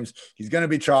cash games. He's going to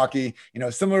be chalky,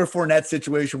 similar to Fournette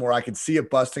situation where I could see it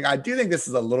busting. I do think this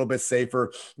is a little bit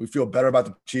safer. We feel better about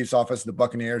the Chiefs offense, the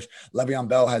Buccaneers. Le'Veon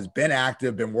Bell has been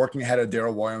active, been working ahead of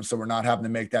Darrell Williams. So we're not having to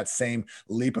make that same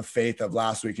leap of faith of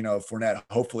last week. Fournette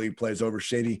hopefully plays over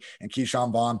Shady and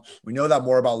Keyshawn Vaughn. We know that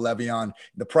more about Le'Veon.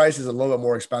 The price is a little bit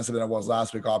more expensive than it was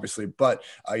last week, obviously, but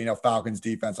Falcons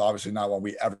defense, obviously not one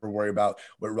we ever worry about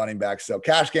with running backs. So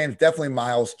cash games, definitely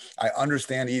Miles. I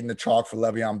understand eating the chalk for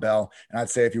Le'Veon Bell. And I'd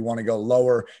say if you want to go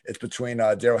lower, it's between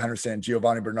Darrell Henderson and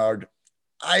Giovanni Bernard.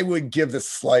 I would give the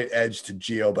slight edge to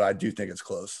Gio, but I do think it's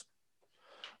close.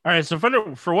 All right, so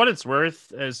for what it's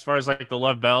worth, as far as like the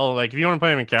Love Bell, like if you want to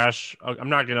play him in cash, I'm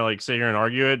not gonna like sit here and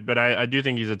argue it, but I do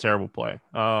think he's a terrible play.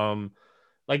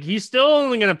 Like he's still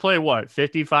only gonna play what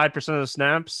 55% of the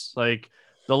snaps. Like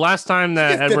the last time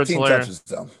that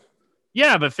Edwards-Helaire,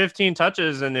 yeah, but 15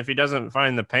 touches, and if he doesn't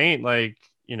find the paint, like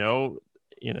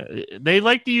they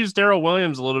like to use Darrell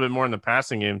Williams a little bit more in the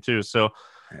passing game too. So,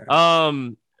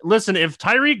 listen, if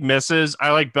Tyreek misses,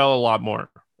 I like Bell a lot more.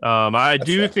 I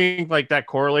do think like that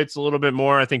correlates a little bit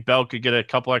more. I think Bell could get a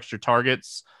couple extra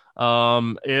targets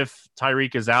if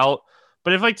Tyreek is out.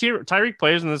 But if like Tyreek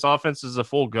plays and this offense is a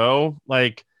full go,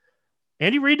 like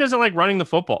Andy Reid doesn't like running the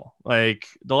football. Like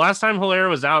the last time Hilaire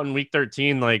was out in week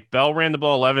 13, like Bell ran the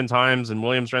ball 11 times and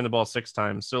Williams ran the ball 6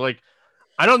 times. So like,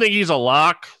 I don't think he's a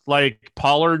lock like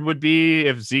Pollard would be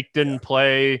if Zeke didn't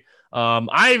play.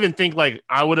 I even think like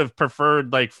I would have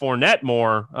preferred like Fournette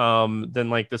more than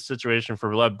like the situation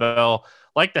for Lev Bell,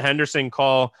 like the Henderson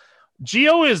call.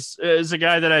 Gio is a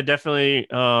guy that I definitely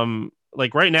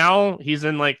like right now. He's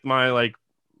in like my like,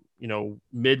 you know,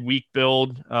 midweek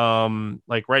build.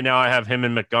 Like right now I have him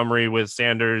and Montgomery with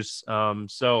Sanders.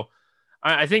 So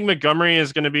I think Montgomery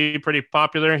is going to be pretty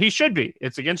popular. He should be.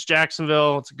 It's against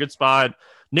Jacksonville. It's a good spot.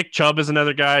 Nick Chubb is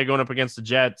another guy going up against the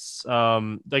Jets.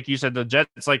 Like you said, the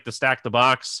Jets like to stack the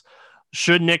box.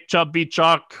 Should Nick Chubb be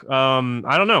chalk? I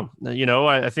don't know. You know,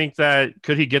 I think that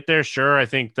could he get there? Sure. I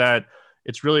think that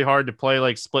it's really hard to play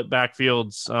like split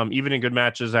backfields, even in good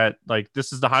matches at like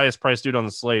this is the highest price dude on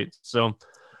the slate. So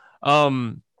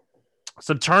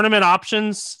some tournament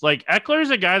options, like Eckler is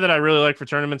a guy that I really like for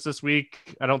tournaments this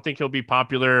week. I don't think he'll be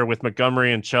popular with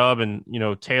Montgomery and Chubb and, you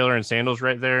know, Taylor and Sandals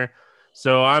right there.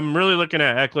 So I'm really looking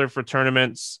at Eckler for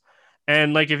tournaments.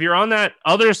 And like, if you're on that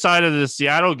other side of the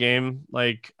Seattle game,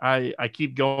 like I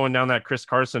keep going down that Chris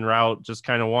Carson route, just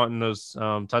kind of wanting those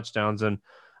touchdowns. And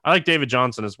I like David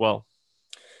Johnson as well.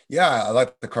 Yeah, I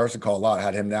like the Carson call a lot. I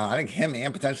had him down. I think him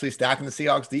and potentially stacking the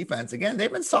Seahawks defense. Again, they've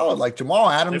been solid. Like Jamal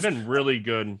Adams. They've been really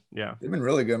good. Yeah. They've been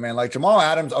really good, man. Like Jamal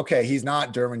Adams, okay, he's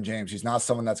not Derwin James. He's not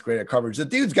someone that's great at coverage. The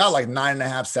dude's got like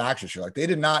 9.5 sacks this year. Like they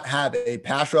did not have a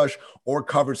pass rush or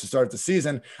coverage to start the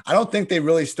season. I don't think they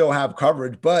really still have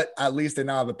coverage, but at least they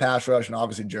now have a pass rush. And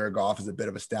obviously Jared Goff is a bit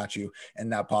of a statue in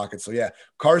that pocket. So yeah,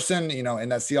 Carson, you know, in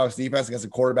that Seahawks defense against a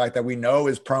quarterback that we know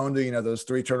is prone to, you know, those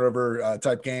 3 turnover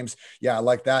type games. Yeah, I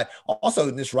like that.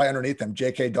 Also, just right underneath them,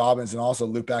 J.K. Dobbins, and also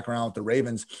loop back around with the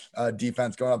Ravens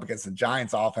defense going up against the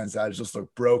Giants offense that has just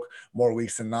looked broke more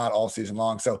weeks than not all season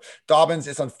long. So Dobbins,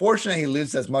 it's unfortunate he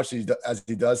loses as much as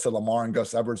he does to Lamar and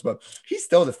Gus Edwards, but he's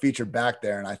still the featured back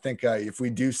there. And I think if we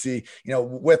do see, you know,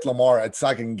 with Lamar, it's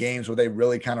like in games where they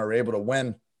really kind of are able to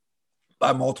win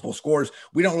by multiple scores,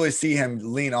 we don't really see him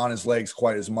lean on his legs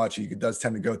quite as much. He does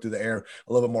tend to go through the air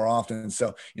a little bit more often.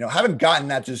 So, you know, haven't gotten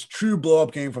that just true blow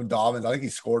up game from Dobbins. I think he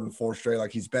scored in 4 straight.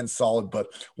 Like he's been solid, but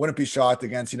wouldn't be shocked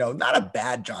against, you know, not a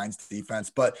bad Giants defense.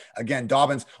 But again,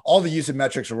 Dobbins, all the usage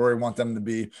metrics are where we want them to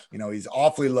be. You know, he's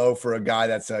awfully low for a guy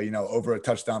that's, you know, over a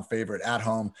touchdown favorite at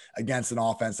home against an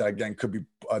offense that, again, could be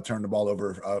turn the ball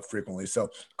over frequently.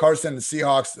 So Carson, the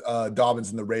Seahawks,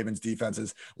 Dobbins, and the Ravens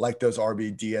defenses like those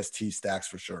RB DST stacks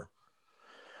for sure.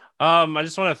 I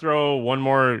just want to throw one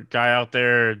more guy out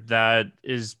there that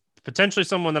is potentially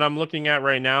someone that I'm looking at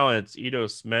right now. It's Ito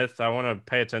Smith. I want to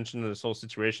pay attention to this whole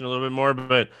situation a little bit more,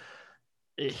 but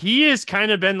he has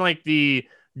kind of been like the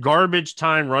garbage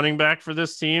time running back for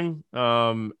this team.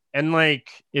 And like,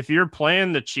 if you're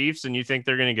playing the Chiefs and you think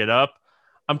they're going to get up,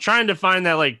 I'm trying to find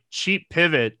that like cheap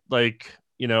pivot, like,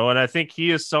 you know, and I think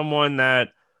he is someone that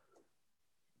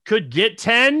could get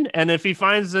 10. And if he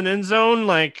finds an end zone,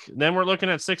 like then we're looking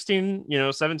at 16, you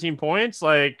know, 17 points,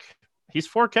 like he's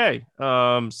 4K.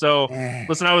 So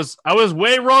listen, I was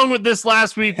way wrong with this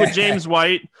last week with James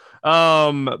White.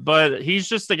 But he's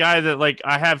just the guy that like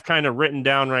I have kind of written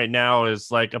down right now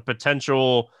as like a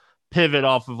potential pivot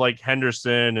off of like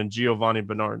Henderson and Giovanni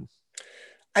Bernard.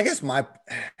 I guess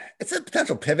it's a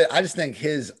potential pivot. I just think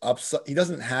his upside, he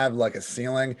doesn't have like a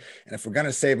ceiling. And if we're going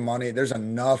to save money, there's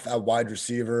enough at wide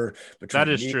receiver. That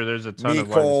is true. There's a ton of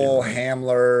wide receiver.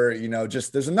 Hamler, you know,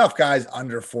 just there's enough guys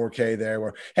under 4K there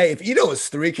where, hey, if Ito was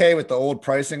 3K with the old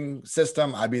pricing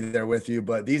system, I'd be there with you.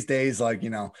 But these days, like, you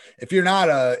know, if you're not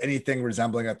anything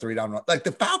resembling a 3-down run, like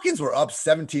the Falcons were up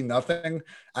 17-0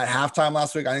 at halftime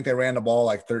last week. I think they ran the ball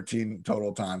like 13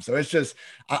 total times. So it's just,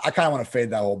 I kind of want to fade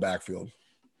that whole backfield.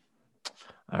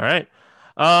 All right.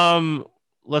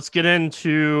 Let's get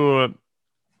into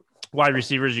wide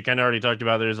receivers. You kind of already talked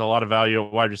about there's a lot of value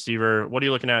at wide receiver. What are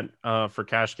you looking at for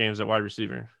cash games at wide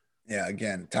receiver? Yeah,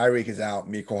 again, Tyreek is out.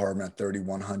 Mecole Hardman at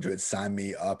 3,100. Sign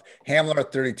me up. Hamler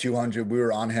at 3,200. We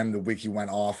were on him the week he went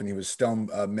off, and he was still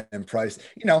min price.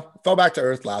 You know, fell back to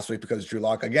earth last week because Drew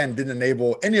Lock, again, didn't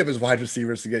enable any of his wide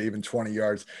receivers to get even 20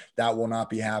 yards. That will not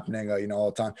be happening, you know,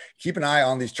 all the time. Keep an eye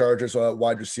on these Chargers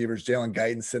wide receivers. Jalen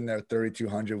Guyton sitting there at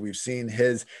 3,200. We've seen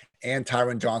his and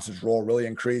Tyron Johnson's role really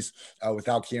increase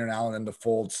without Keenan Allen in the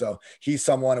fold. So he's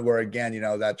someone where, again,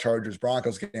 that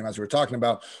Chargers-Broncos game, as we were talking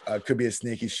about, could be a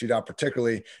sneaky shootout,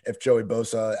 particularly if Joey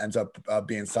Bosa ends up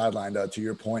being sidelined, to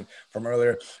your point from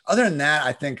earlier. Other than that,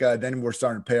 I think then we're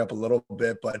starting to pay up a little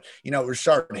bit. But, we're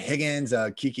starting Higgins,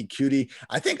 Kiki Cutie.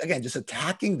 I think, again, just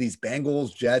attacking these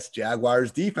Bengals, Jets,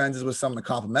 Jaguars defenses with some of the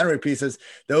complementary pieces,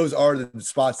 those are the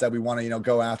spots that we want to,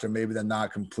 go after. Maybe they're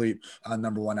not complete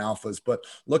number one alphas. But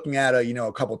looking at,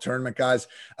 a couple tournament guys,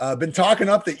 been talking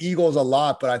up the Eagles a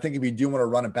lot, but I think if you do want to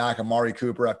run it back, Amari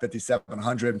Cooper at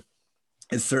 5,700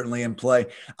 is certainly in play.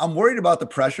 I'm worried about the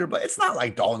pressure, but it's not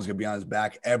like Dalton's going to be on his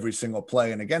back every single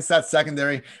play. And against that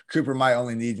secondary, Cooper might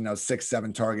only need,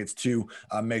 6-7 targets to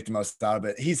make the most out of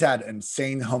it. He's had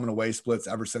insane home and away splits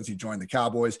ever since he joined the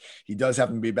Cowboys. He does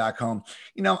happen to be back home.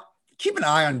 Keep an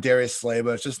eye on Darius Slay,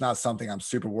 but it's just not something I'm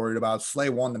super worried about. Slay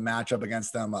won the matchup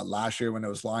against them last year when it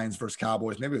was Lions versus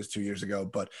Cowboys. Maybe it was 2 years ago,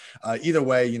 but either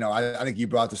way, I think you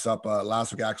brought this up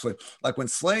last week, actually. Like when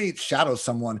Slay shadows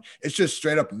someone, it's just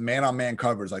straight up man-on-man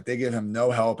covers. Like they give him no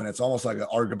help, and it's almost like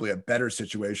arguably a better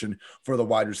situation for the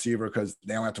wide receiver because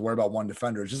they don't have to worry about one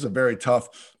defender. It's just a very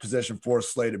tough position for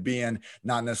Slay to be in,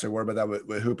 not necessarily worry about that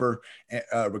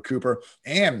with Cooper.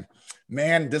 And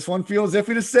man, this one feels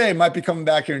iffy to say. Might be coming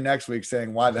back here next week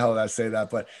saying, why the hell did I say that?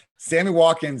 But Sammy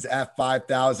Watkins at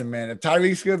 5,000, man. If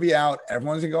Tyreek's going to be out,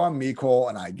 everyone's going to go on Mecole,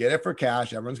 and I get it for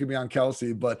cash. Everyone's going to be on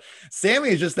Kelsey. But Sammy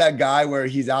is just that guy where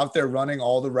he's out there running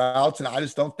all the routes, and I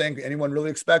just don't think anyone really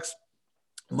expects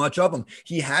much of him.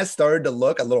 He has started to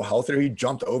look a little healthier. He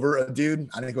jumped over a dude,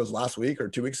 I think it was last week or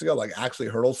 2 weeks ago, like actually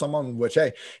hurdled someone, which,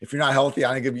 hey, if you're not healthy,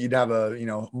 I think you'd have a,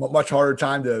 much harder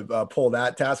time to pull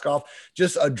that task off.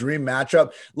 Just a dream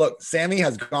matchup. Look, Sammy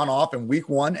has gone off in week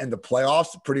 1 and the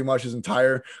playoffs pretty much his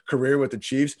entire career with the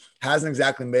Chiefs. Hasn't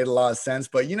exactly made a lot of sense,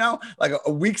 but like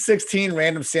a week 16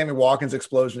 random Sammy Watkins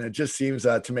explosion, it just seems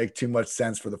to make too much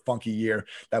sense for the funky year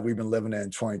that we've been living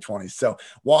in 2020. So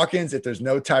Watkins, if there's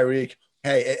no Tyreek,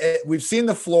 hey, we've seen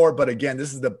the floor, but again,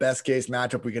 this is the best case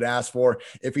matchup we could ask for.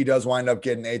 If he does wind up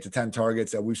getting 8 to 10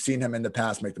 targets, we've seen him in the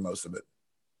past make the most of it.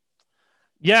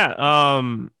 Yeah.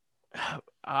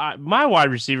 My wide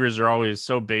receivers are always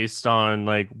so based on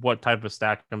like what type of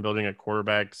stack I'm building at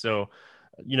quarterback. So,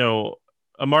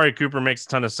 Amari Cooper makes a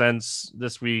ton of sense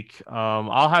this week.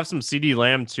 I'll have some CD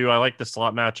Lamb too. I like the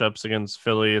slot matchups against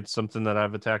Philly. It's something that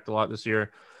I've attacked a lot this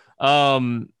year.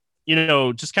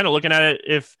 Just kind of looking at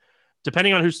it,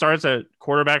 depending on who starts at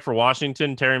quarterback for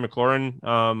Washington, Terry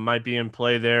McLaurin might be in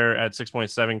play there at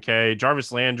 6.7K.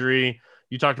 Jarvis Landry,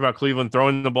 you talked about Cleveland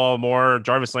throwing the ball more.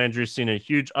 Jarvis Landry's seen a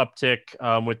huge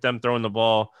uptick with them throwing the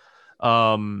ball.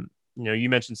 You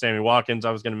mentioned Sammy Watkins. I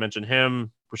was going to mention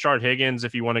him. Rashard Higgins,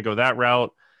 if you want to go that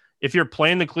route. If you're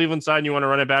playing the Cleveland side and you want to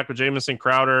run it back with Jamison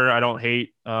Crowder, I don't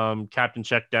hate Captain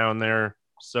Check down there.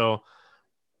 So,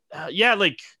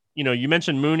 you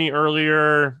mentioned Mooney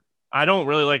earlier. I don't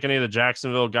really like any of the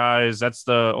Jacksonville guys. That's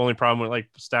the only problem with like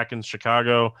stacking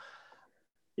Chicago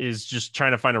is just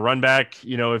trying to find a run back.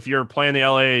 If you're playing the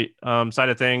LA side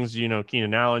of things,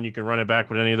 Keenan Allen, you can run it back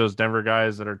with any of those Denver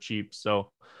guys that are cheap.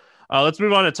 So let's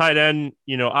move on to tight end.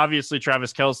 Obviously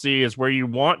Travis Kelce is where you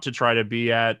want to try to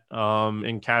be at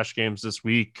in cash games this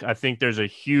week. I think there's a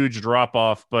huge drop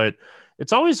off, but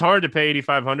it's always hard to pay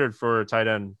 8,500 for a tight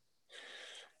end.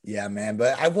 Yeah, man.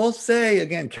 But I will say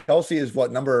again, Kelce is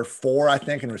number 4, I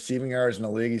think, in receiving yards in the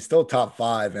league. He's still top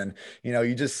 5. And,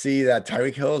 you just see that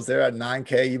Tyreek Hill is there at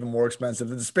 9K, even more expensive.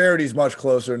 The disparity is much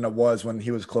closer than it was when he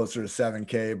was closer to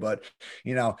 7K. But,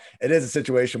 it is a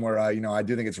situation where, I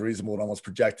do think it's reasonable to almost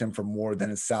project him for more than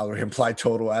his salary implied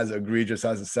total, as egregious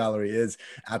as his salary is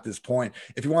at this point.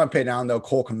 If you want to pay down, though,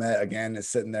 Cole Kmet, again, is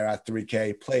sitting there at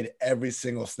 3K, played every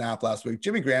single snap last week.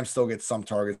 Jimmy Graham still gets some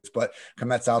targets, but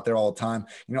Kmet's out there all the time.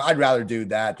 I'd rather do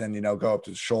that than, go up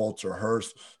to Schultz or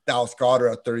Hurst. Dallas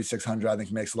Goedert at 3,600, I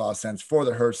think makes a lot of sense for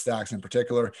the Hurst stacks in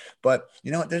particular. But,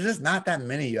 there's just not that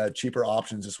many cheaper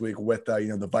options this week with,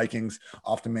 the Vikings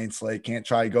off the main slate. Can't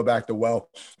try to go back to well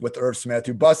with Irv Smith,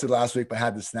 who busted last week but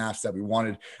had the snaps that we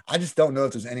wanted. I just don't know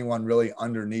if there's anyone really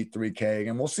underneath 3K.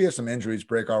 And we'll see if some injuries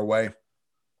break our way.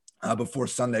 Before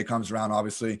Sunday comes around.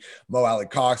 Obviously, Mo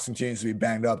Alley-Cox continues to be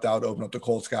banged up. That would open up the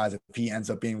Colts guys if he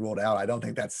ends up being ruled out. I don't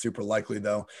think that's super likely,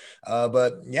 though.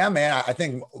 But, yeah, man, I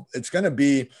think it's going to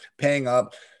be paying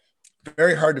up.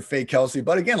 Very hard to fade Kelce.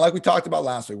 But, again, like we talked about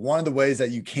last week, one of the ways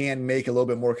that you can make a little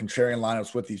bit more contrarian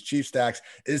lineups with these Chiefs stacks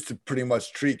is to pretty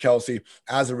much treat Kelce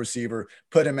as a receiver,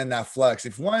 put him in that flex.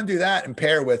 If you want to do that and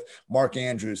pair with Mark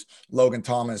Andrews, Logan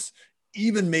Thomas,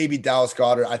 even maybe Dallas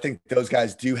Goedert. I think those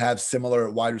guys do have similar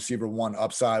wide receiver one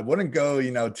upside. Wouldn't go,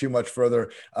 too much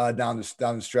further down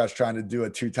the stretch trying to do a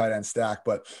 2 tight end stack.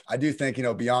 But I do think,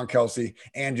 beyond Kelsey,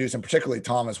 Andrews, and particularly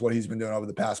Thomas, what he's been doing over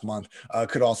the past month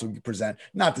could also present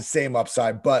not the same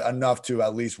upside, but enough to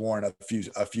at least warrant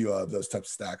a few of those types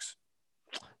of stacks.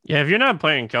 Yeah, if you're not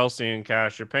playing Kelsey in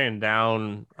cash, you're paying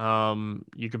down.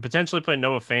 You could potentially play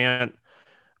Noah Fant,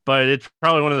 but it's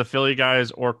probably one of the Philly guys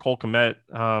or Cole Kmet.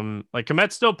 Like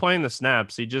Kmet's still playing the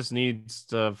snaps. He just needs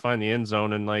to find the end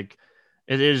zone, and like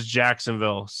it is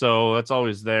Jacksonville, so that's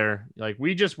always there. Like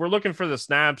we're looking for the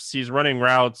snaps. He's running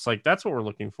routes. Like that's what we're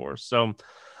looking for. So,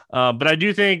 but I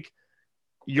do think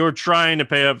you're trying to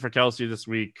pay up for Kelsey this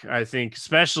week. I think,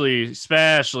 especially if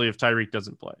Tyreek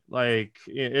doesn't play. Like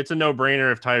it's a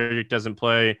no-brainer if Tyreek doesn't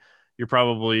play. You're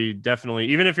probably definitely,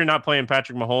 even if you're not playing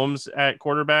Patrick Mahomes at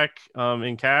quarterback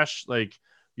in cash, like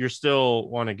you're still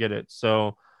want to get it.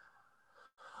 So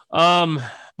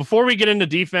before we get into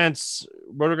defense,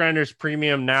 RotoGrinders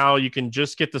Premium, now you can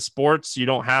just get the sports. You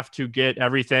don't have to get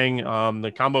everything.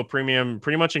 The combo premium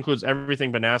pretty much includes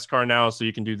everything but NASCAR now, so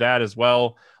you can do that as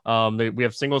well. We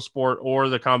have single sport or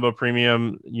the combo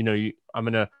premium. I'm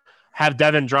going to have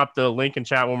Devin drop the link in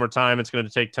chat one more time. It's going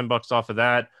to take $10 off of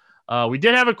that. We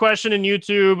did have a question in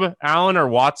YouTube, Allen or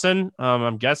Watson.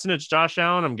 I'm guessing it's Josh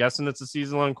Allen. I'm guessing it's a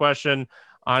season-long question.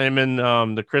 I am in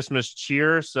the Christmas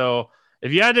cheer. So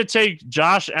if you had to take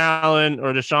Josh Allen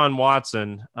or Deshaun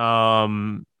Watson,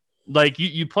 like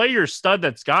you play your stud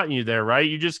that's gotten you there, right?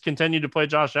 You just continue to play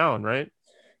Josh Allen, right?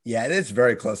 Yeah, it is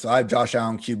very close. So I have Josh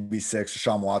Allen, QB6,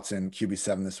 Deshaun Watson,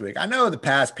 QB7 this week. I know the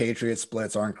past Patriots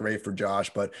splits aren't great for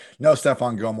Josh, but no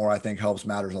Stephon Gilmore, I think, helps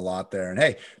matters a lot there. And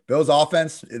hey, Bills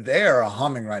offense, they are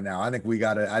humming right now. I think we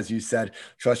got to, as you said,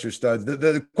 trust your studs.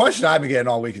 The question I've been getting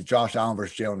all week is Josh Allen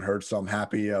versus Jalen Hurts. So I'm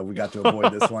happy we got to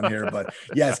avoid this one here. But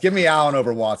yes, give me Allen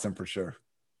over Watson for sure.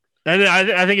 And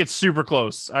I think it's super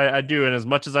close. I do. And as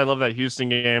much as I love that Houston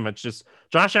game, it's just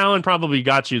Josh Allen probably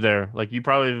got you there. Like you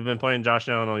probably have been playing Josh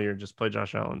Allen all year. Just play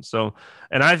Josh Allen. So,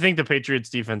 and I think the Patriots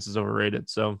defense is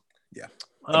overrated. So, yeah.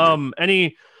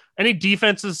 Any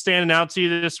defenses standing out to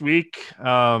you this week?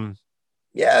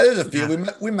 Yeah, there's a few.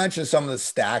 We mentioned some of the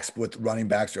stacks with running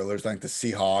backs earlier. I think the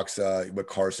Seahawks with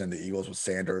Carson, the Eagles with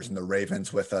Sanders, and the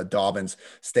Ravens with Dobbins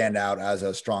stand out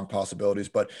as strong possibilities.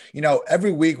 But,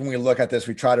 every week when we look at this,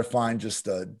 we try to find just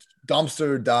a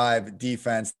dumpster dive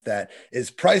defense that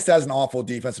is priced as an awful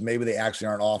defense. Maybe they actually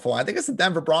aren't awful. I think it's the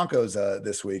Denver Broncos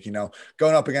this week,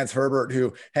 going up against Herbert,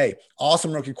 who, hey,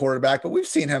 awesome rookie quarterback, but we've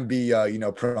seen him be,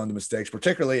 prone to mistakes,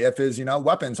 particularly if his,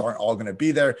 weapons aren't all going to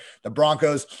be there. The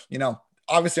Broncos,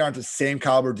 obviously aren't the same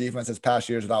caliber defense as past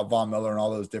years without Von Miller and all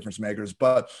those difference makers,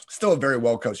 but still a very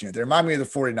well coached unit. They remind me of the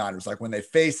 49ers. Like when they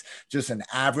face just an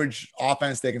average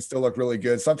offense, they can still look really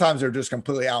good. Sometimes they're just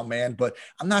completely outmanned, but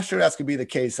I'm not sure that's going to be the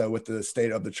case with the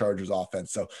state of the Chargers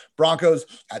offense. So Broncos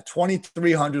at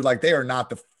 2,300, like they are not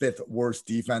the fifth worst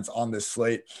defense on this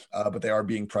slate, but they are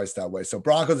being priced that way. So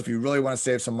Broncos, if you really want to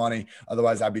save some money,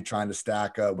 otherwise I'd be trying to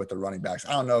stack with the running backs.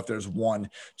 I don't know if there's one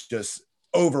just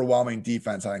overwhelming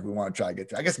defense I think we want to try to get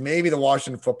to. I guess maybe the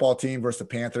Washington football team versus the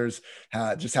Panthers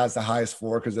just has the highest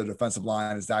floor because their defensive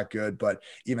line is that good. But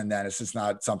even then, it's just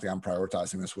not something I'm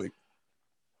prioritizing this week.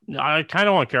 I kind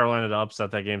of want Carolina to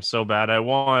upset that game so bad. I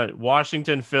want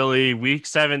Washington, Philly, week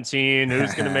 17.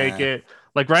 Who's going to make it?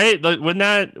 Like, right? Like, wouldn't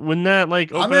that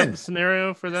like open up the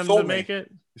scenario for them to make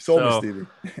it? You sold me,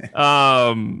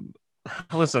 Stevie.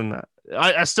 Listen,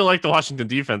 I still like the Washington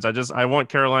defense. I want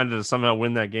Carolina to somehow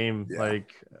win that game. Yeah,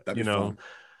 like, fun.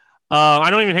 I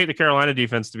don't even hate the Carolina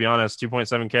defense, to be honest.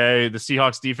 2.7K. The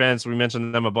Seahawks defense, we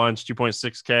mentioned them a bunch,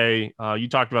 2.6K. You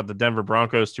talked about the Denver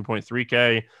Broncos,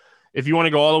 2.3K. If you want to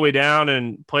go all the way down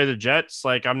and play the Jets,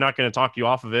 like I'm not going to talk you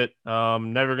off of it.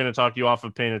 Never going to talk you off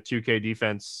of paying a 2K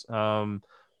defense.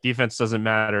 Defense doesn't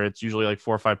matter. It's usually like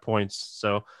 4 or 5 points.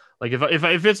 So like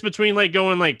if it's between like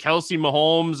going like Kelsey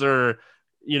Mahomes or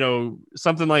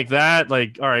something like that,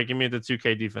 like, all right, give me the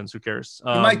 2K defense. Who cares?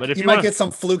 But if you might get some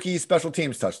fluky special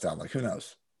teams touchdown, like who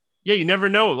knows? Yeah, you never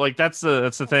know. Like that's the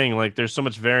thing. Like there's so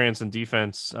much variance in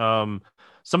defense.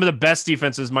 Some of the best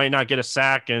defenses might not get a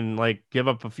sack and like give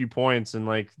up a few points, and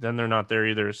like then they're not there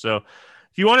either. So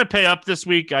if you want to pay up this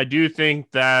week, I do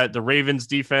think that the Ravens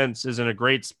defense is in a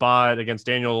great spot against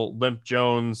Daniel Limp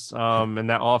Jones and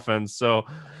that offense. So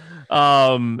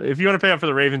if you want to pay up for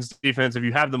the Ravens defense, if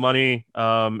you have the money,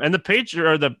 and the Patriots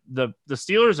or the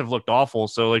Steelers have looked awful.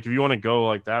 So like if you want to go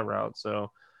like that route, so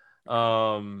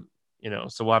so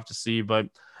we'll have to see. But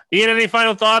Ian, any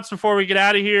final thoughts before we get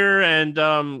out of here and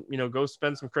go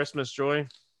spend some Christmas joy?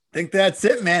 Think that's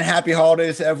it, man. Happy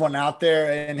holidays to everyone out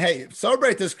there. And hey,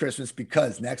 celebrate this Christmas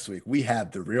because next week we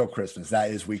have the real Christmas. That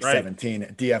is week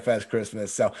 17, DFS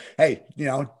Christmas. So, hey,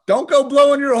 don't go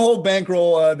blowing your whole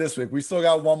bankroll this week. We still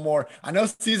got one more. I know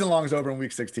season long is over in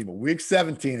week 16, but week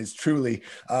 17 is truly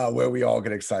where we all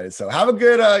get excited. So have a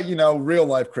good, real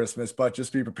life Christmas, but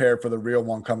just be prepared for the real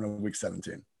one coming in week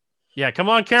 17. Yeah, come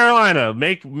on, Carolina.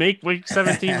 Make week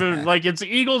 17 like it's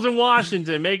Eagles in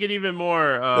Washington. Make it even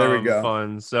more there we go.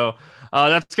 Fun. So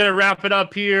that's going to wrap it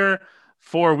up here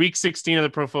for week 16 of the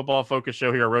Pro Football Focus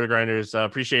Show here at RotoGrinders.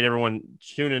 Appreciate everyone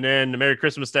tuning in. Merry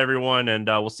Christmas to everyone, and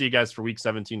we'll see you guys for week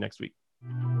 17 next week.